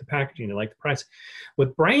 Do you like the packaging? Do you like the price?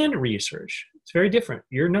 With brand research, it's very different.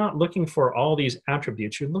 You're not looking for all these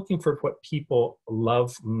attributes. You're looking for what people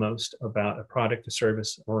love most about a product, a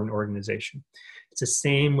service, or an organization. It's the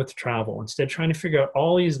same with travel. Instead of trying to figure out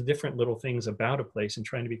all these different little things about a place and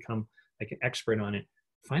trying to become like an expert on it,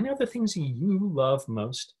 find out the things you love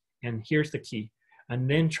most, and here's the key. And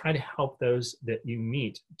then try to help those that you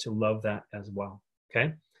meet to love that as well,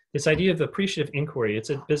 okay? This idea of appreciative inquiry,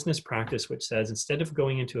 it's a business practice which says, instead of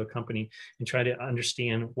going into a company and try to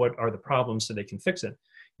understand what are the problems so they can fix it,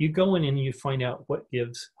 you go in and you find out what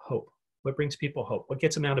gives hope, what brings people hope, what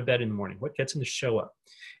gets them out of bed in the morning, what gets them to show up.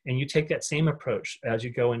 And you take that same approach as you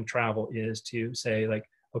go and travel, is to say like,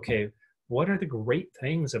 okay, what are the great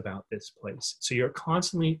things about this place? So you're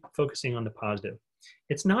constantly focusing on the positive.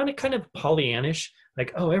 It's not a kind of Pollyannish,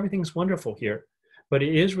 like, oh, everything's wonderful here, but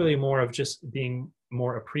it is really more of just being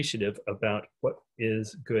more appreciative about what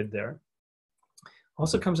is good there.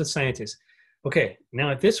 Also comes with scientists. Okay,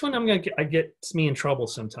 now this one it gets me in trouble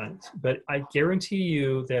sometimes, but I guarantee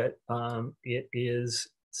you that it is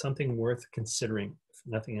something worth considering, if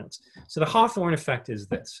nothing else. So the Hawthorne effect is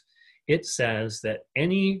this. It says that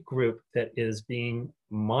any group that is being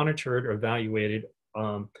monitored or evaluated,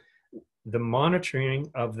 the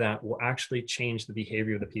monitoring of that will actually change the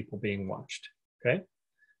behavior of the people being watched, okay?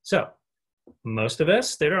 So most of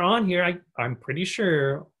us that are on here, I'm pretty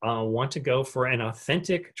sure want to go for an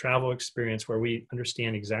authentic travel experience where we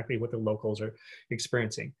understand exactly what the locals are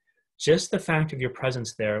experiencing. Just the fact of your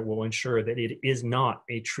presence there will ensure that it is not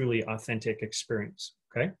a truly authentic experience,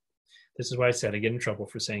 okay? This is why I said I get in trouble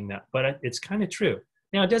for saying that, but it's kind of true.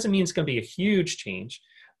 Now, it doesn't mean it's going to be a huge change,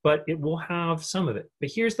 but it will have some of it.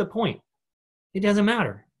 But here's the point. It doesn't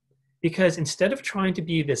matter, because instead of trying to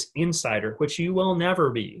be this insider, which you will never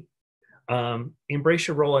be, embrace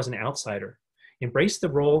your role as an outsider. Embrace the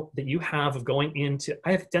role that you have of going into,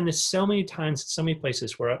 I have done this so many times, so many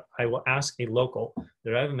places where I will ask a local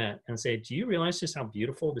that I've met and say, do you realize just how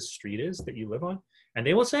beautiful this street is that you live on? And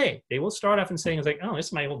they will start off and saying, it's like, oh, this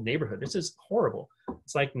is my old neighborhood. This is horrible.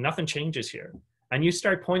 It's like nothing changes here. And you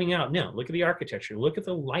start pointing out, no, look at the architecture, look at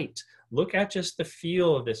the light, look at just the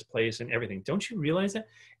feel of this place and everything. Don't you realize that?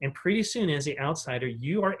 And pretty soon, as the outsider,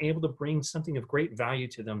 you are able to bring something of great value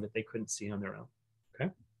to them that they couldn't see on their own,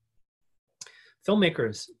 okay?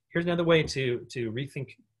 Filmmakers, here's another way to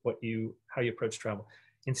rethink how you approach travel.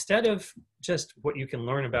 Instead of just what you can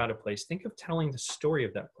learn about a place, think of telling the story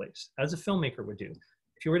of that place, as a filmmaker would do.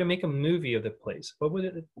 If you were to make a movie of the place, what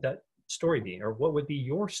would that story be, or what would be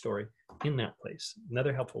your story in that place?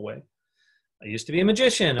 Another helpful way. I used to be a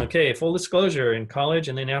magician. Okay, full disclosure, in college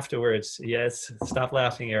and then afterwards. Yes, stop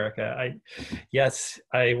laughing, Erica.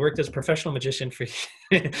 I worked as a professional magician for.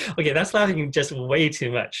 Okay, that's laughing just way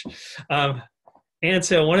too much. And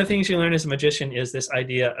so one of the things you learn as a magician is this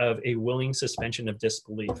idea of a willing suspension of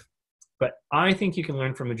disbelief. But I think you can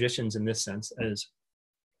learn from magicians in this sense, as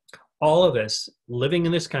all of us living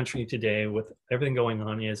in this country today with everything going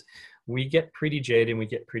on, is we get pretty jaded and we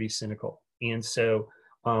get pretty cynical. And so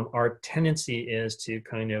our tendency is to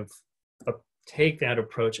kind of take that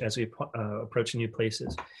approach as we approach new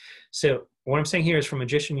places. So what I'm saying here is, from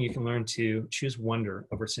magician, you can learn to choose wonder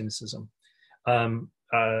over cynicism.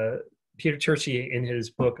 Peter Turchi, in his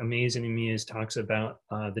book Amazing Muse, talks about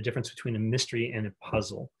the difference between a mystery and a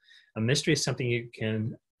puzzle. A mystery is something you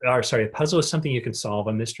can, or sorry, a puzzle is something you can solve.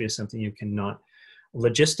 A mystery is something you cannot.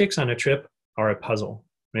 Logistics on a trip are a puzzle,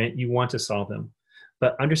 right? You want to solve them,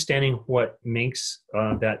 but understanding what makes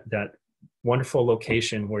that wonderful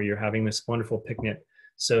location where you're having this wonderful picnic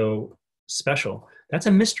so special, that's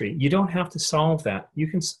a mystery. You don't have to solve that. You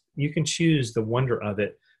can choose the wonder of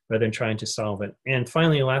it rather than trying to solve it. And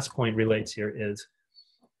finally, the last point relates here is,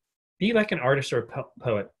 be like an artist or a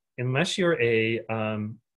poet. Unless you're a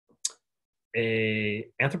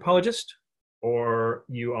anthropologist or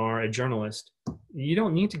you are a journalist, you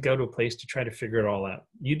don't need to go to a place to try to figure it all out.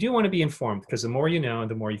 You do want to be informed, because the more you know,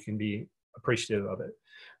 the more you can be appreciative of it.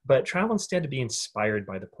 But travel instead to be inspired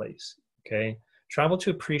by the place, okay? Travel to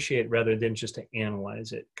appreciate rather than just to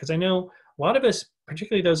analyze it. Because I know a lot of us,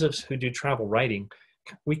 particularly those of us who do travel writing,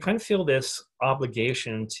 we kind of feel this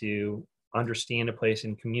obligation to understand a place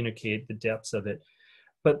and communicate the depths of it.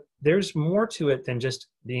 But there's more to it than just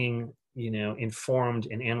being, informed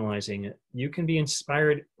and analyzing it. You can be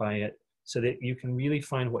inspired by it so that you can really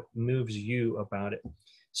find what moves you about it.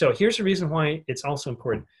 So here's the reason why it's also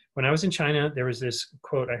important. When I was in China, there was this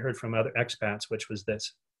quote I heard from other expats, which was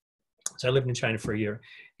this. So I lived in China for a year.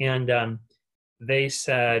 And they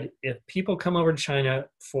said, if people come over to China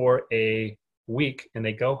for a week and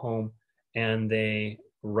they go home and they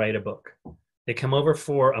write a book, they come over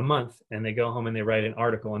for a month and they go home and they write an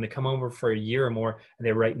article, and they come over for a year or more and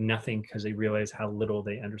they write nothing because they realize how little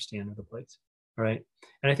they understand of the place, right?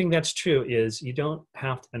 And I think that's true, is you don't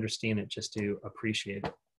have to understand it just to appreciate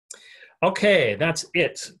it. Okay, that's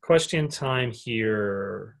it. Question time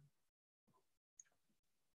here.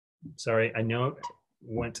 Sorry, I know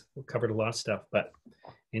covered a lot of stuff, but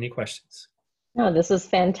any questions? No, this is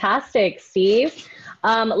fantastic, Steve.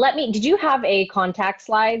 Did you have a contact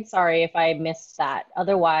slide? Sorry if I missed that.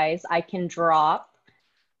 Otherwise, I can drop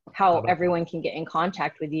how everyone can get in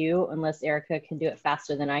contact with you, unless Erica can do it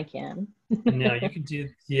faster than I can. No, you can do,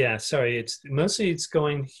 yeah, sorry. It's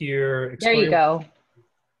going here. There you go.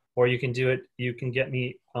 Or you can do it, you can get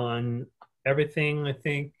me on everything, I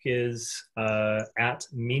think, is at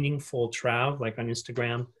Meaningful Trav, like on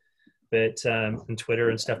Instagram, but and Twitter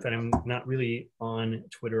and stuff. But I'm not really on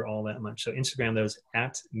Twitter all that much. So Instagram, that was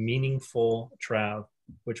at Meaningful Trav,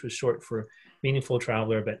 which was short for Meaningful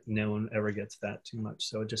Traveler, but no one ever gets that too much.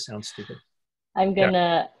 So it just sounds stupid. I'm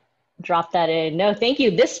gonna drop that in. No, thank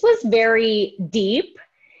you. This was very deep.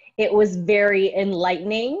 It was very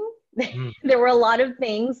enlightening. There were a lot of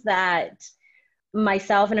things that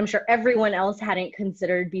myself, and I'm sure everyone else, hadn't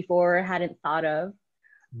considered before, hadn't thought of.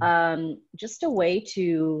 Just a way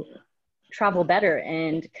to travel better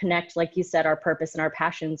and connect, like you said, our purpose and our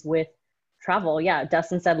passions with travel. Yeah,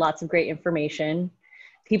 Dustin said lots of great information.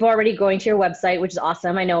 People are already going to your website, which is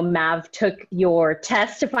awesome. I know Mav took your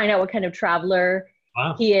test to find out what kind of traveler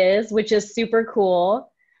he is, which is super cool.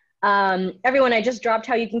 Everyone, I just dropped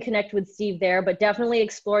how you can connect with Steve there, but definitely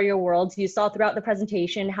explore your worlds. You saw throughout the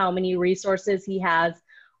presentation how many resources he has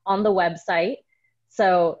on the website.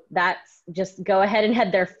 So that's, just go ahead and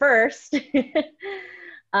head there first.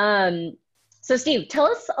 So Steve, tell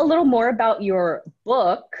us a little more about your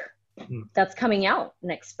book that's coming out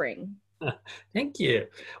next spring. Thank you.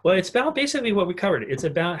 Well, it's about basically what we covered. It's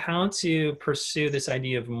about how to pursue this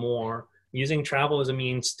idea of more, using travel as a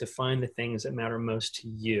means to find the things that matter most to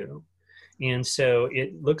you. And so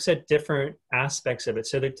it looks at different aspects of it.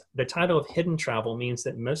 So the title of Hidden Travel means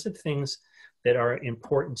that most of the things that are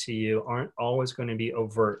important to you aren't always going to be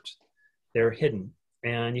overt. They're hidden,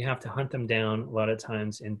 and you have to hunt them down a lot of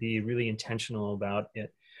times and be really intentional about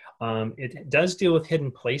it. It does deal with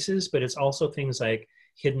hidden places, but it's also things like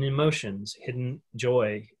hidden emotions, hidden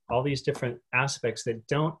joy, all these different aspects that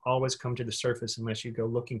don't always come to the surface unless you go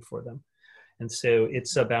looking for them. And so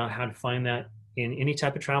it's about how to find that in any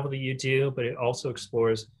type of travel that you do, but it also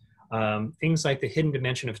explores things like the hidden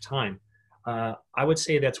dimension of time. I would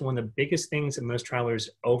say that's one of the biggest things that most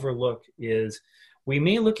travelers overlook. Is we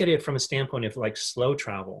may look at it from a standpoint of like slow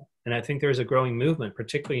travel. And I think there's a growing movement,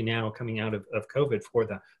 particularly now coming out of COVID, for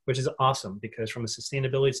that, which is awesome, because from a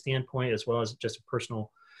sustainability standpoint, as well as just a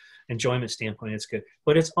personal enjoyment standpoint, it's good.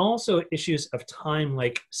 But it's also issues of time,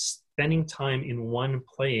 like spending time in one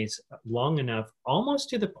place long enough, almost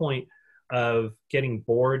to the point of getting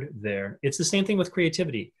bored there. It's the same thing with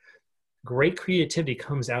creativity. Great creativity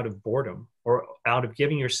comes out of boredom, or out of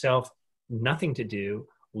giving yourself nothing to do,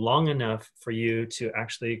 long enough for you to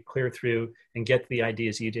actually clear through and get the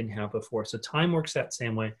ideas you didn't have before. So time works that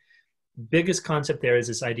same way. Biggest concept there is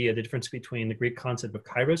this idea, the difference between the Greek concept of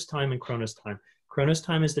kairos time and chronos time. Chronos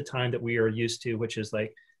time is the time that we are used to, which is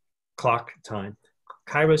like clock time.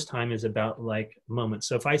 Kairos time is about like moments.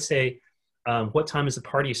 So if I say, what time does the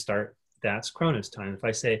party start? That's chronos time. If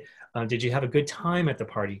I say, did you have a good time at the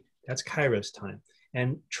party? That's kairos time.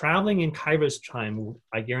 And traveling in kairos time will,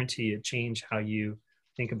 I guarantee you, change how you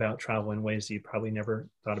think about travel in ways that you probably never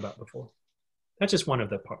thought about before. That's just one of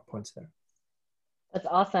the points there. That's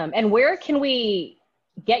awesome. And where can we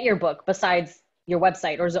get your book besides your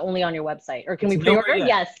website, or is it only on your website? Or can we pre-order?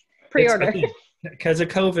 Yes, pre-order. Because of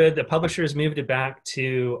COVID, the publishers moved it back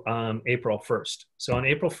to April 1st. So on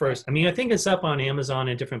April 1st, I mean, I think it's up on Amazon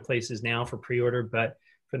and different places now for pre-order, but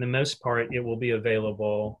for the most part, it will be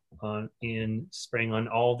available in spring on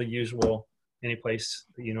all the usual, any place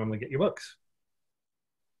that you normally get your books.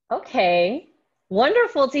 Okay.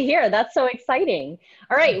 Wonderful to hear. That's so exciting.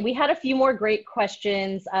 All right. We had a few more great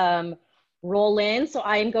questions roll in. So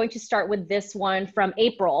I'm going to start with this one from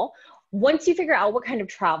April. Once you figure out what kind of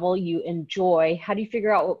travel you enjoy, how do you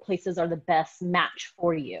figure out what places are the best match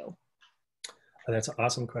for you? Oh, that's an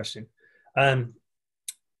awesome question.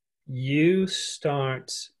 You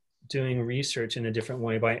start doing research in a different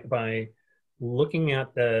way by looking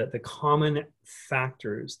at the common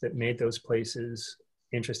factors that made those places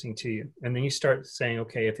interesting to you. And then you start saying,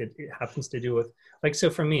 okay, if it happens to do with, like, so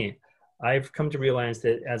for me, I've come to realize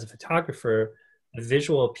that as a photographer, the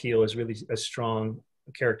visual appeal is really a strong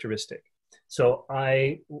characteristic. So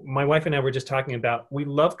my wife and I were just talking about, we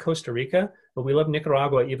love Costa Rica, but we love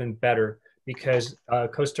Nicaragua even better because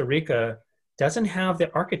Costa Rica doesn't have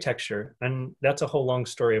the architecture, and that's a whole long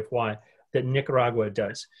story of why, that Nicaragua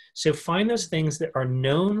does. So find those things that are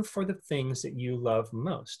known for the things that you love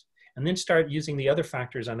most, and then start using the other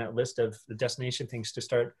factors on that list of the destination things to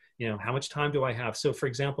start, how much time do I have? So for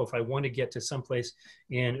example, if I want to get to someplace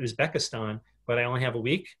in Uzbekistan, but I only have a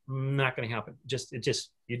week, not going to happen.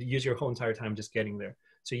 You use your whole entire time just getting there.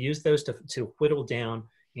 So use those to whittle down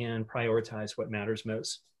and prioritize what matters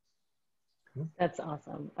most. That's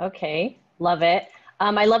awesome. Okay. Love it.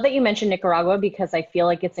 I love that you mentioned Nicaragua because I feel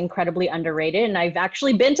like it's incredibly underrated. And I've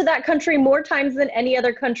actually been to that country more times than any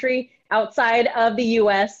other country outside of the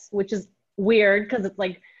US, which is weird because it's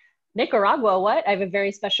like, Nicaragua, what? I have a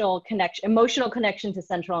very special emotional connection to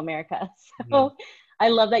Central America. So I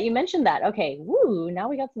love that you mentioned that. Okay. Woo. Now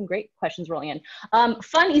we got some great questions rolling in.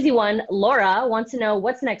 Fun, easy one. Laura wants to know,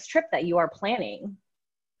 what's the next trip that you are planning?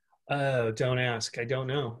 Oh, don't ask. I don't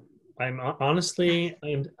know. I'm honestly,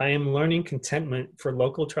 I am learning contentment for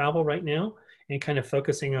local travel right now and kind of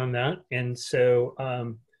focusing on that. And so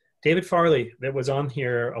David Farley, that was on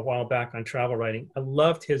here a while back on travel writing, I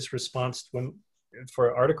loved his response for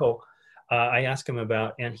an article I asked him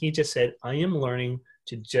about, and he just said, I am learning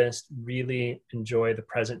to just really enjoy the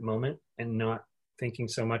present moment and not thinking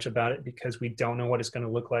so much about it because we don't know what it's going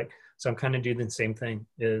to look like. So I'm kind of doing the same thing,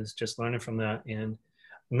 is just learning from that. And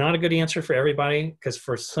not a good answer for everybody, because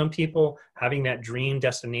for some people, having that dream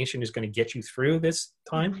destination is going to get you through this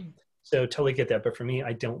time. So totally get that. But for me,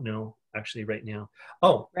 I don't know actually right now.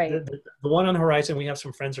 Oh, right. The one on the horizon, we have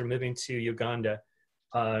some friends are moving to Uganda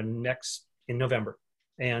in November.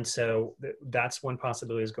 And so that's one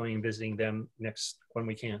possibility, is going and visiting them next when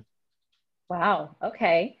we can. Wow.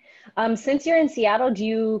 Okay. Since you're in Seattle, do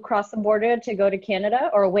you cross the border to go to Canada,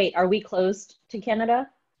 or wait, are we closed to Canada?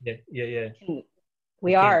 Yeah.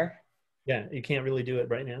 We are. Yeah, you can't really do it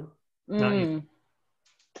right now. Not yet.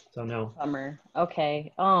 So no. Bummer.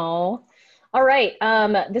 Okay. Oh, all right.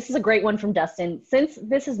 This is a great one from Dustin. Since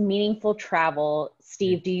this is meaningful travel,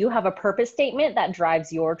 Steve, do you have a purpose statement that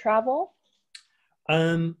drives your travel?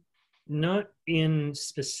 Not in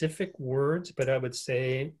specific words, but I would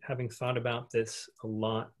say, having thought about this a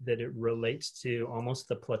lot, that it relates to almost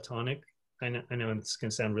the Platonic. I know it's going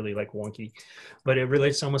to sound really like wonky, but it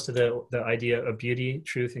relates almost to the idea of beauty,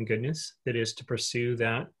 truth, and goodness. That is to pursue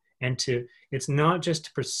that, and it's not just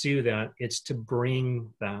to pursue that, it's to bring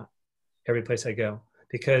that every place I go.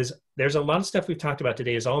 Because there's a lot of stuff we've talked about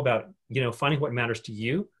today is all about, finding what matters to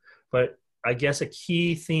you. But I guess a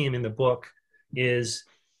key theme in the book is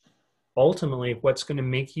ultimately what's going to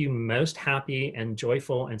make you most happy and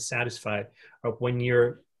joyful and satisfied are when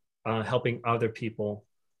you're helping other people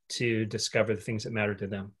to discover the things that matter to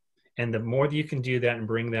them. And the more that you can do that and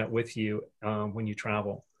bring that with you when you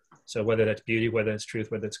travel, so whether that's beauty, whether it's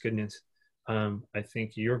truth, whether it's goodness, I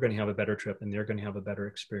think you're going to have a better trip and they're going to have a better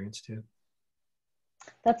experience too.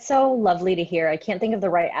 That's so lovely to hear. I can't think of the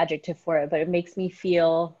right adjective for it, but it makes me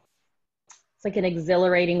feel It's like an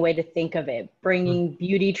exhilarating way to think of it, bringing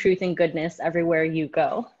beauty, truth, and goodness everywhere you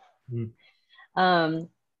go.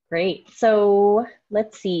 Great. So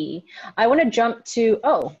let's see. I want to jump to,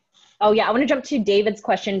 I want to jump to David's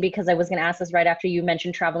question, because I was going to ask this right after you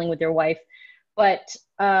mentioned traveling with your wife. But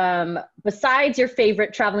besides your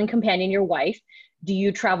favorite traveling companion, your wife, do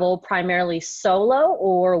you travel primarily solo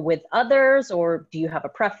or with others, or do you have a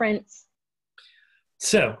preference?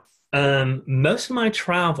 So most of my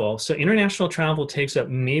travel, so international travel takes up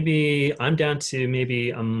I'm down to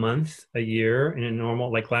maybe a month a year in a normal,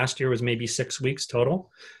 like last year was maybe 6 weeks total.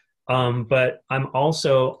 But I'm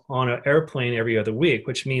also on an airplane every other week,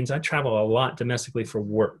 which means I travel a lot domestically for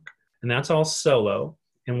work, and that's all solo.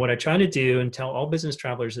 And what I try to do and tell all business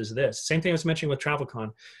travelers is this, same thing I was mentioning with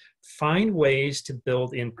TravelCon, find ways to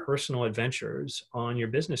build in personal adventures on your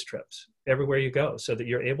business trips everywhere you go, so that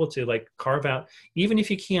you're able to like carve out, even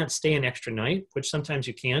if you can't stay an extra night, which sometimes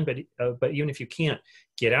you can, but even if you can't,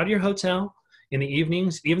 get out of your hotel in the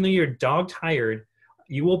evenings, even though you're dog tired,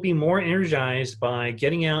 you will be more energized by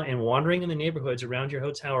getting out and wandering in the neighborhoods around your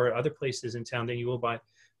hotel or other places in town than you will by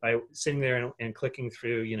sitting there and clicking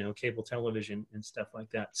through, cable television and stuff like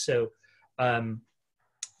that. So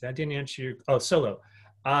that didn't answer your, solo.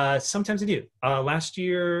 Sometimes I do. Last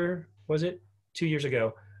year, was it 2 years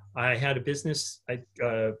ago, I had a business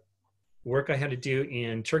work I had to do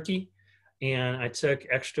in Turkey, and I took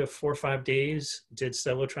extra 4 or 5 days, did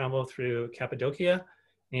solo travel through Cappadocia,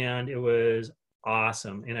 and it was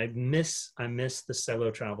awesome. And I miss the solo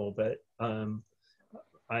travel, but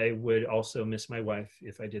I would also miss my wife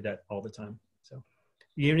if I did that all the time. So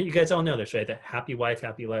you guys all know this, right? The happy wife,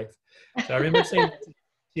 happy life. So I remember saying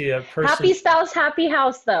to a person, happy spouse, happy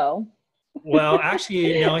house, though. Well,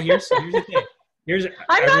 actually, here's the thing.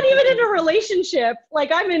 I'm not even in a relationship.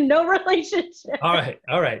 Like, I'm in no relationship. All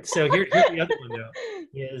right. So here's the other one, though,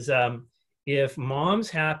 is if mom's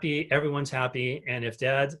happy, everyone's happy. And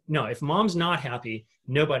if mom's not happy,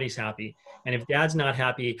 nobody's happy. And if dad's not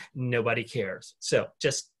happy, nobody cares. So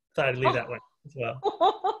just thought I'd leave that one as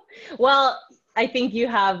well. Well, I think you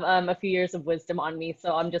have a few years of wisdom on me,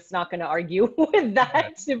 so I'm just not going to argue with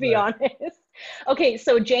that, to be honest. Okay,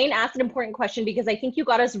 so Jane asked an important question, because I think you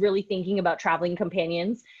got us really thinking about traveling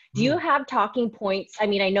companions. Do you have talking points? I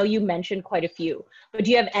mean, I know you mentioned quite a few, but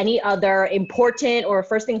do you have any other important or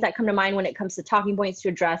first things that come to mind when it comes to talking points to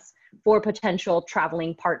address for potential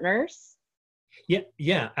traveling partners?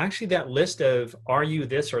 Yeah. Actually, that list of are you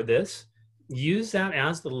this or this, use that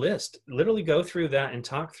as the list. Literally go through that and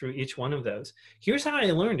talk through each one of those. Here's how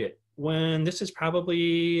I learned it. When this is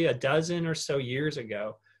probably a dozen or so years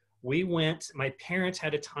ago, my parents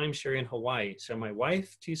had a timeshare in Hawaii. So my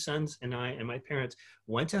wife, 2 sons, and I and my parents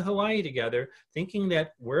went to Hawaii together, thinking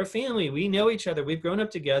that we're a family. We know each other. We've grown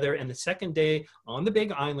up together. And the second day on the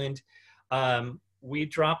big island, we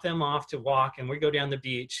drop them off to walk, and we go down the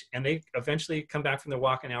beach, and they eventually come back from their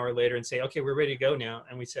walk an hour later and say, okay, we're ready to go now.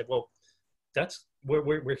 And we said, well,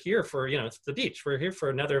 we're here for, it's the beach. We're here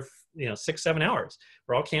for another, 6-7 hours.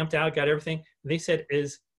 We're all camped out, got everything. And they said,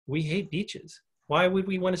 we hate beaches. Why would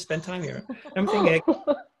we want to spend time here? I'm thinking,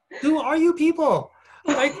 who are you people?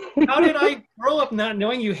 Like, how did I grow up not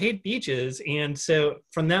knowing you hate beaches? And so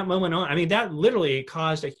from that moment on, I mean, that literally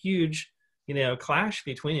caused a huge, clash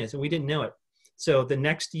between us, and we didn't know it. So the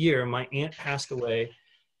next year, my aunt passed away,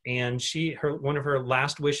 and one of her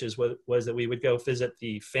last wishes was that we would go visit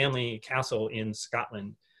the family castle in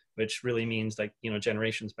Scotland, which really means like,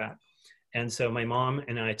 generations back. And so my mom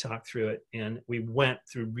and I talked through it, and we went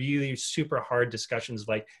through really super hard discussions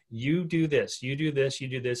like, you do this, you do this, you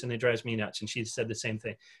do this, and it drives me nuts. And she said the same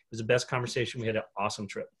thing. It was the best conversation. We had an awesome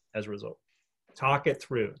trip as a result. Talk it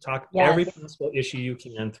through. Talk every possible issue you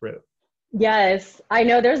can through. Yes, I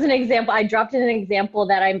know there's an example. I dropped in an example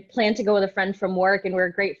that I planned to go with a friend from work, and we're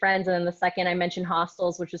great friends. And then the second I mentioned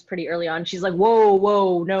hostels, which was pretty early on, she's like,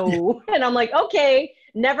 whoa, no. And I'm like, okay,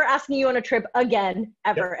 never asking you on a trip again,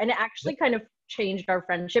 ever. Yep. And it actually kind of changed our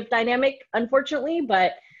friendship dynamic, unfortunately,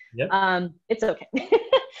 but it's okay.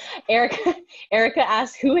 Erica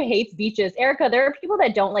asked, who hates beaches? Erica, there are people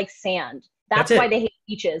that don't like sand. That's why they hate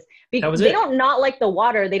beaches. Because they don't not like the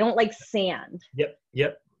water. They don't like sand.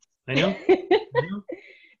 Yep. I know.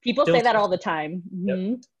 People say that all the time.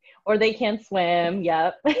 Mm-hmm. Or they can't swim.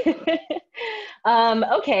 Yep.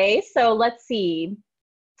 Okay, so let's see.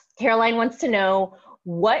 Caroline wants to know,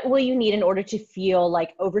 what will you need in order to feel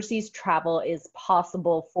like overseas travel is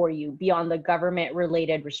possible for you beyond the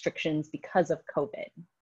government-related restrictions because of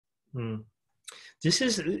COVID? This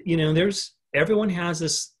is, everyone has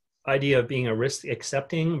this idea of being a risk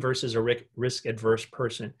accepting versus a risk adverse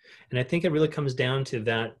person. And I think it really comes down to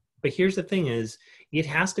that But here's the thing is, it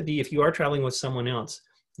has to be, if you are traveling with someone else,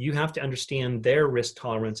 you have to understand their risk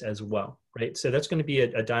tolerance as well, right? So that's going to be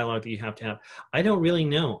a dialogue that you have to have. I don't really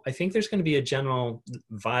know. I think there's going to be a general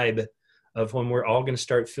vibe of when we're all going to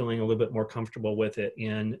start feeling a little bit more comfortable with it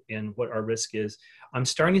and what our risk is. I'm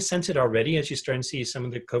starting to sense it already as you start to see some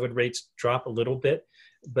of the COVID rates drop a little bit,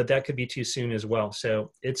 but that could be too soon as well.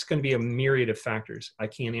 So it's going to be a myriad of factors. I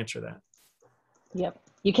can't answer that. Yep.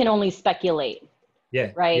 You can only speculate.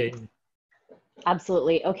 Yeah. Right. Yeah.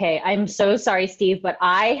 Absolutely. Okay. I'm so sorry, Steve, but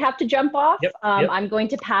I have to jump off. Yep. I'm going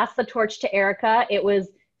to pass the torch to Erica. It was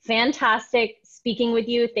fantastic speaking with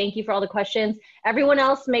you. Thank you for all the questions. Everyone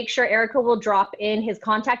else, make sure Erica will drop in his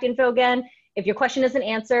contact info again. If your question isn't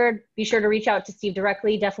answered, be sure to reach out to Steve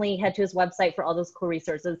directly. Definitely head to his website for all those cool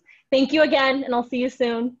resources. Thank you again, and I'll see you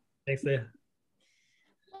soon. Thanks, Leah.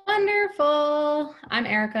 Wonderful. I'm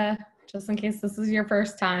Erica. Just in case this is your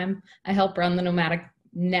first time, I help run the Nomadic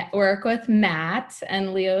Network with Matt,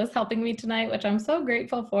 and Leo is helping me tonight, which I'm so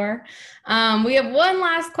grateful for. We have one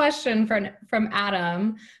last question from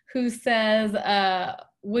Adam, who says,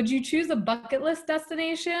 would you choose a bucket list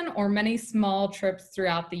destination or many small trips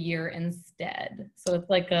throughout the year instead? So it's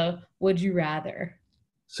like a would you rather.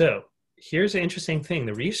 So here's an interesting thing.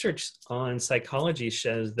 The research on psychology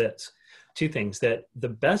shows that two things, that the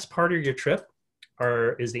best part of your trip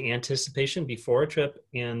is the anticipation before a trip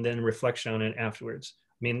and then reflection on it afterwards.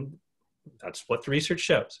 I mean, that's what the research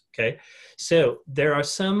shows, okay? So there are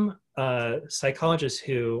some psychologists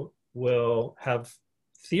who will have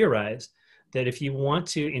theorized that if you want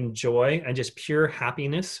to enjoy and just pure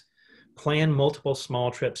happiness, plan multiple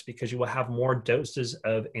small trips because you will have more doses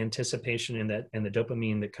of anticipation and the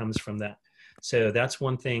dopamine that comes from that. So that's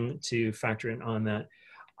one thing to factor in on that.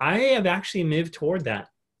 I have actually moved toward that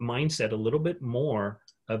mindset a little bit more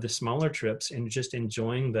of the smaller trips and just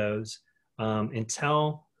enjoying those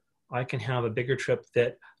until I can have a bigger trip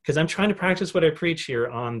because I'm trying to practice what I preach here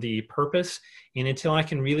on the purpose, and until I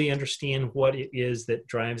can really understand what it is that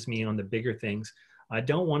drives me on the bigger things. I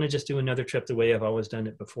don't want to just do another trip the way I've always done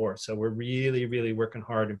it before. So we're really, really working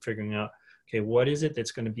hard and figuring out, okay, what is it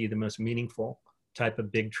that's going to be the most meaningful type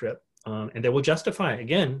of big trip? And that will justify,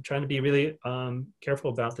 again, trying to be really careful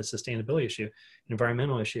about the sustainability issue,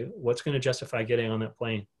 environmental issue. What's going to justify getting on that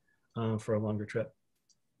plane for a longer trip?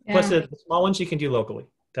 Yeah. Plus, the small ones you can do locally.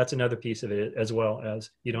 That's another piece of it, as well as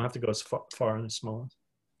you don't have to go as far on the small ones.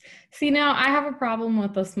 See, now I have a problem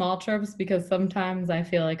with the small trips because sometimes I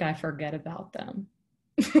feel like I forget about them.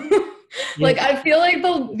 Like, I feel like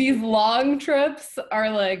these long trips are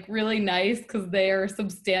like really nice because they are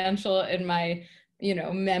substantial in my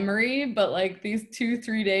memory, but like these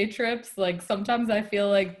 2-3 day trips, like sometimes I feel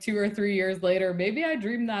like 2 or 3 years later, maybe I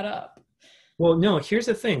dreamed that up. Well, no, here's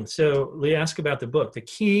the thing. So Leah asked about the book. The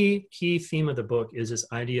key theme of the book is this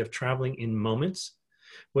idea of traveling in moments,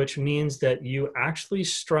 which means that you actually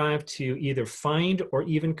strive to either find or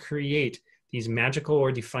even create these magical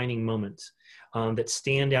or defining moments that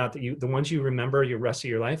stand out, the ones you remember your rest of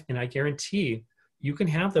your life. And I guarantee you can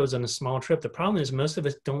have those on a small trip. The problem is most of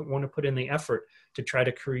us don't want to put in the effort to try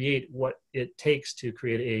to create what it takes to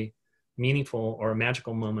create a meaningful or a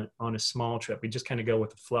magical moment on a small trip. We just kind of go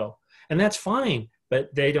with the flow. And that's fine,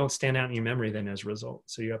 but they don't stand out in your memory then as a result.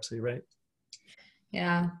 So you're absolutely right.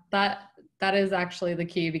 Yeah, that is actually the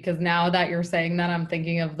key, because now that you're saying that, I'm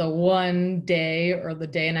thinking of the one day or the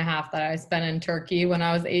day and a half that I spent in Turkey when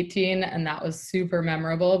I was 18. And that was super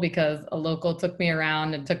memorable because a local took me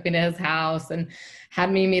around and took me to his house and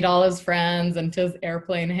had me meet all his friends and to his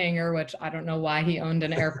airplane hangar, which I don't know why he owned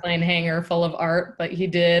an airplane hangar full of art, but he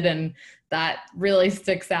did. And that really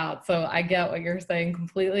sticks out. So I get what you're saying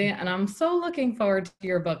completely. And I'm so looking forward to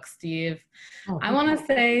your book, Steve. I want to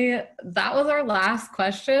say that was our last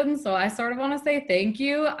question. So I sort of want to say thank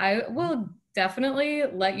you. I will definitely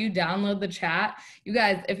let you download the chat. You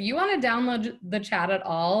guys, if you want to download the chat at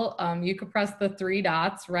all, you could press the 3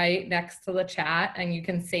 dots right next to the chat and you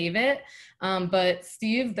can save it. But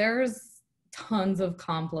Steve, there's tons of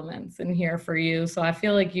compliments in here for you. So I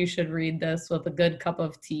feel like you should read this with a good cup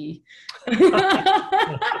of tea.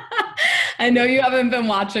 I know you haven't been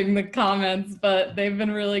watching the comments, but they've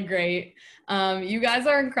been really great. You guys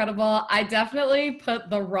are incredible. I definitely put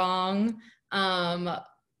the wrong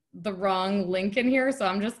link in here. So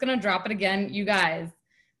I'm just going to drop it again. You guys,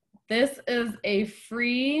 this is a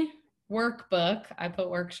free workbook. I put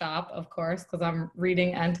workshop, of course, because I'm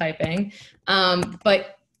reading and typing.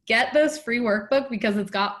 But get this free workbook because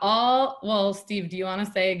it's got well, Steve, do you want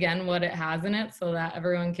to say again what it has in it so that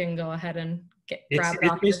everyone can go ahead and grab it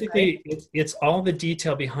It's off your site? basically it's all the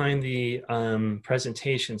detail behind the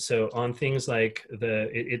presentation. So on things like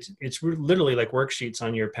it's literally like worksheets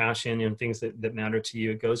on your passion and things that matter to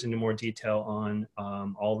you. It goes into more detail on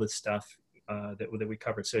all the stuff that we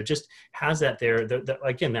covered. So it just has that there.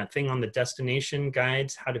 Again, that thing on the destination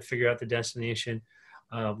guides, how to figure out the destination.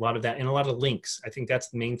 A lot of that and a lot of links. I think that's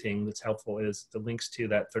the main thing that's helpful is the links to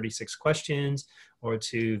that 36 questions or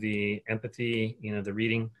to the empathy, the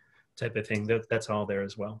reading type of thing. That's all there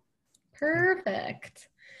as well. Perfect.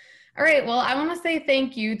 All right. Well, I want to say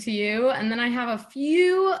thank you to you. And then I have a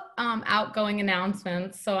few outgoing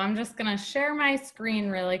announcements. So I'm just going to share my screen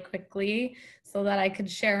really quickly so that I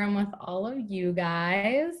could share them with all of you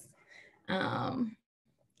guys.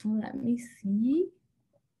 Let me see.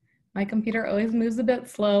 My computer always moves a bit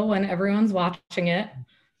slow when everyone's watching it.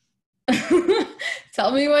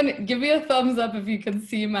 Tell me give me a thumbs up if you can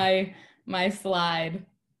see my slide.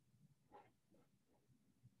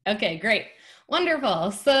 Okay, great.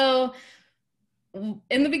 Wonderful. So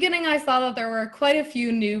in the beginning, I saw that there were quite a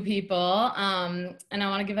few new people, and I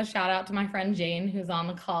want to give a shout out to my friend Jane, who's on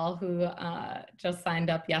the call, who just signed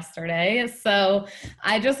up yesterday. So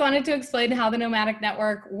I just wanted to explain how the Nomadic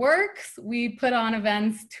Network works. We put on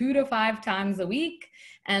events 2 to 5 times a week,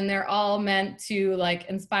 and they're all meant to like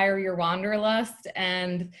inspire your wanderlust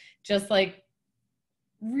and just like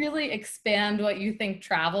really expand what you think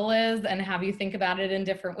travel is and have you think about it in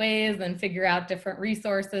different ways and figure out different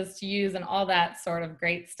resources to use and all that sort of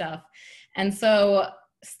great stuff. And so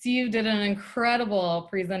Steve did an incredible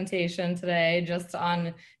presentation today just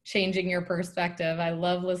on changing your perspective. I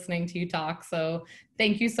love listening to you talk. So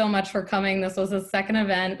thank you so much for coming. This was his second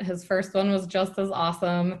event. His first one was just as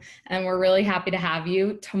awesome. And we're really happy to have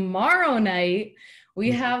you. Tomorrow night, we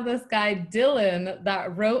have this guy, Dylan,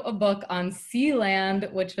 that wrote a book on Sealand,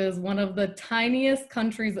 which is one of the tiniest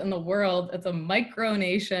countries in the world. It's a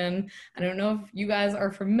micronation. I don't know if you guys are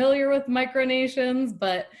familiar with micronations,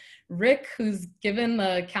 but Rick, who's given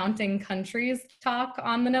the Counting Countries talk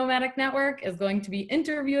on the Nomadic Network, is going to be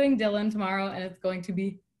interviewing Dylan tomorrow, and it's going to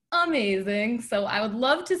be amazing. So I would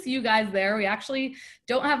love to see you guys there. We actually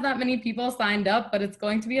don't have that many people signed up, but it's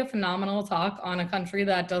going to be a phenomenal talk on a country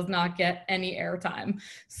that does not get any airtime.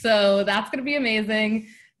 So that's going to be amazing.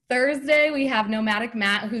 Thursday, we have Nomadic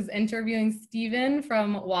Matt, who's interviewing Steven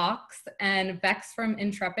from Walks and Bex from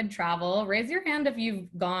Intrepid Travel. Raise your hand if you've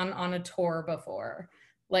gone on a tour before,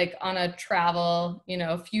 like on a travel,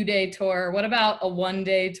 a few day tour. What about a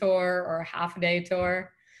 1-day tour or a half-day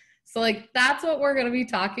tour? So like, that's what we're going to be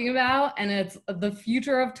talking about. And it's the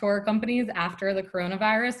future of tour companies after the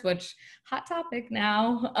coronavirus, which hot topic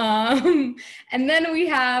now. And then we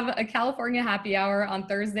have a California happy hour on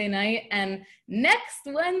Thursday night. And next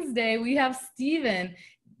Wednesday, we have Steven.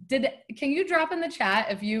 Can you drop in the chat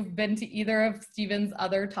if you've been to either of Steven's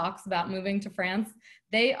other talks about moving to France?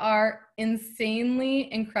 They are insanely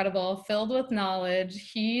incredible, filled with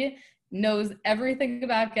knowledge. He knows everything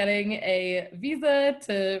about getting a visa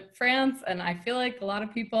to France. And I feel like a lot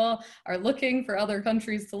of people are looking for other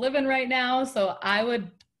countries to live in right now. So I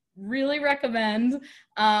would really recommend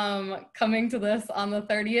coming to this on the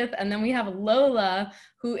 30th. And then we have Lola,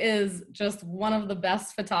 who is just one of the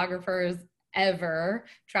best photographers ever,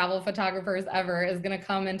 travel photographers ever, is going to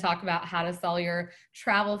come and talk about how to sell your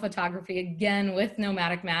travel photography again with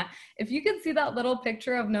Nomadic Matt. If you could see that little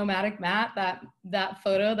picture of Nomadic Matt, that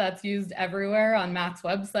photo that's used everywhere on Matt's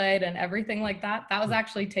website and everything like that, that was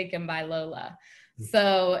actually taken by Lola.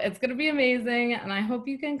 So it's going to be amazing. And I hope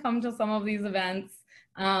you can come to some of these events.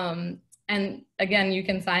 And again, you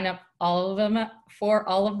can sign up all of them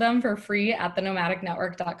for free at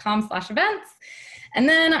thenomadicnetwork.com/events. And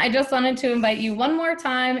then I just wanted to invite you one more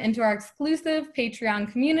time into our exclusive Patreon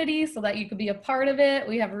community so that you could be a part of it.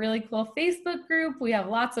 We have a really cool Facebook group. We have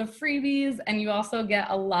lots of freebies, and you also get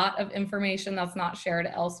a lot of information that's not shared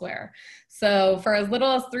elsewhere. So for as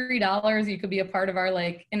little as $3, you could be a part of our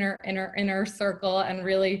like inner circle and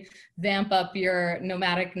really vamp up your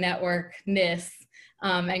nomadic network-ness.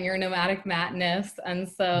 And your nomadic madness. And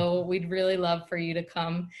so we'd really love for you to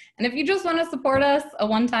come. And if you just want to support us, a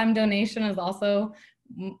one-time donation is also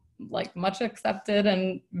like much accepted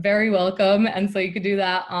and very welcome. And so you could do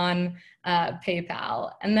that on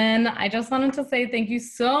PayPal. And then I just wanted to say thank you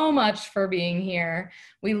so much for being here.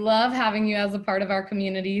 We love having you as a part of our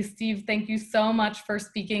community. Steve, thank you so much for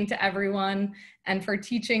speaking to everyone and for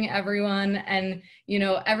teaching everyone. And,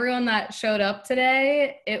 everyone that showed up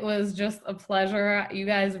today, it was just a pleasure. You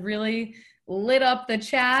guys really lit up the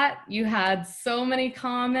chat. You had so many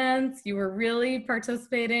comments. You were really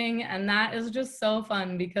participating. And that is just so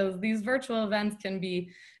fun because these virtual events can be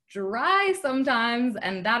dry sometimes,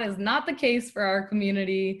 and that is not the case for our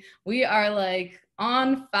community. We are like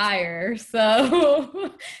on fire.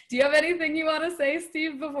 So do you have anything you want to say,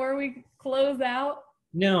 Steve, before we close out?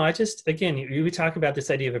 No, I just, again, we talk about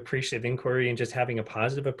this idea of appreciative inquiry and just having a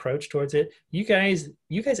positive approach towards it. You guys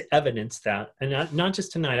evidence that, and not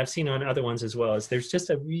just tonight. I've seen on other ones as well. Is there's just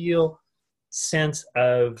a real sense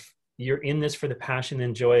of you're in this for the passion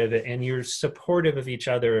and joy of it, and you're supportive of each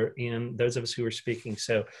other and those of us who are speaking.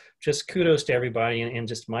 So just kudos to everybody, and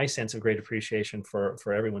just my sense of great appreciation for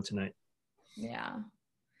everyone tonight. Yeah.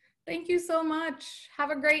 Thank you so much.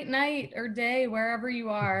 Have a great night or day wherever you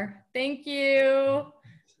are. Thank you.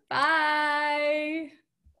 Bye.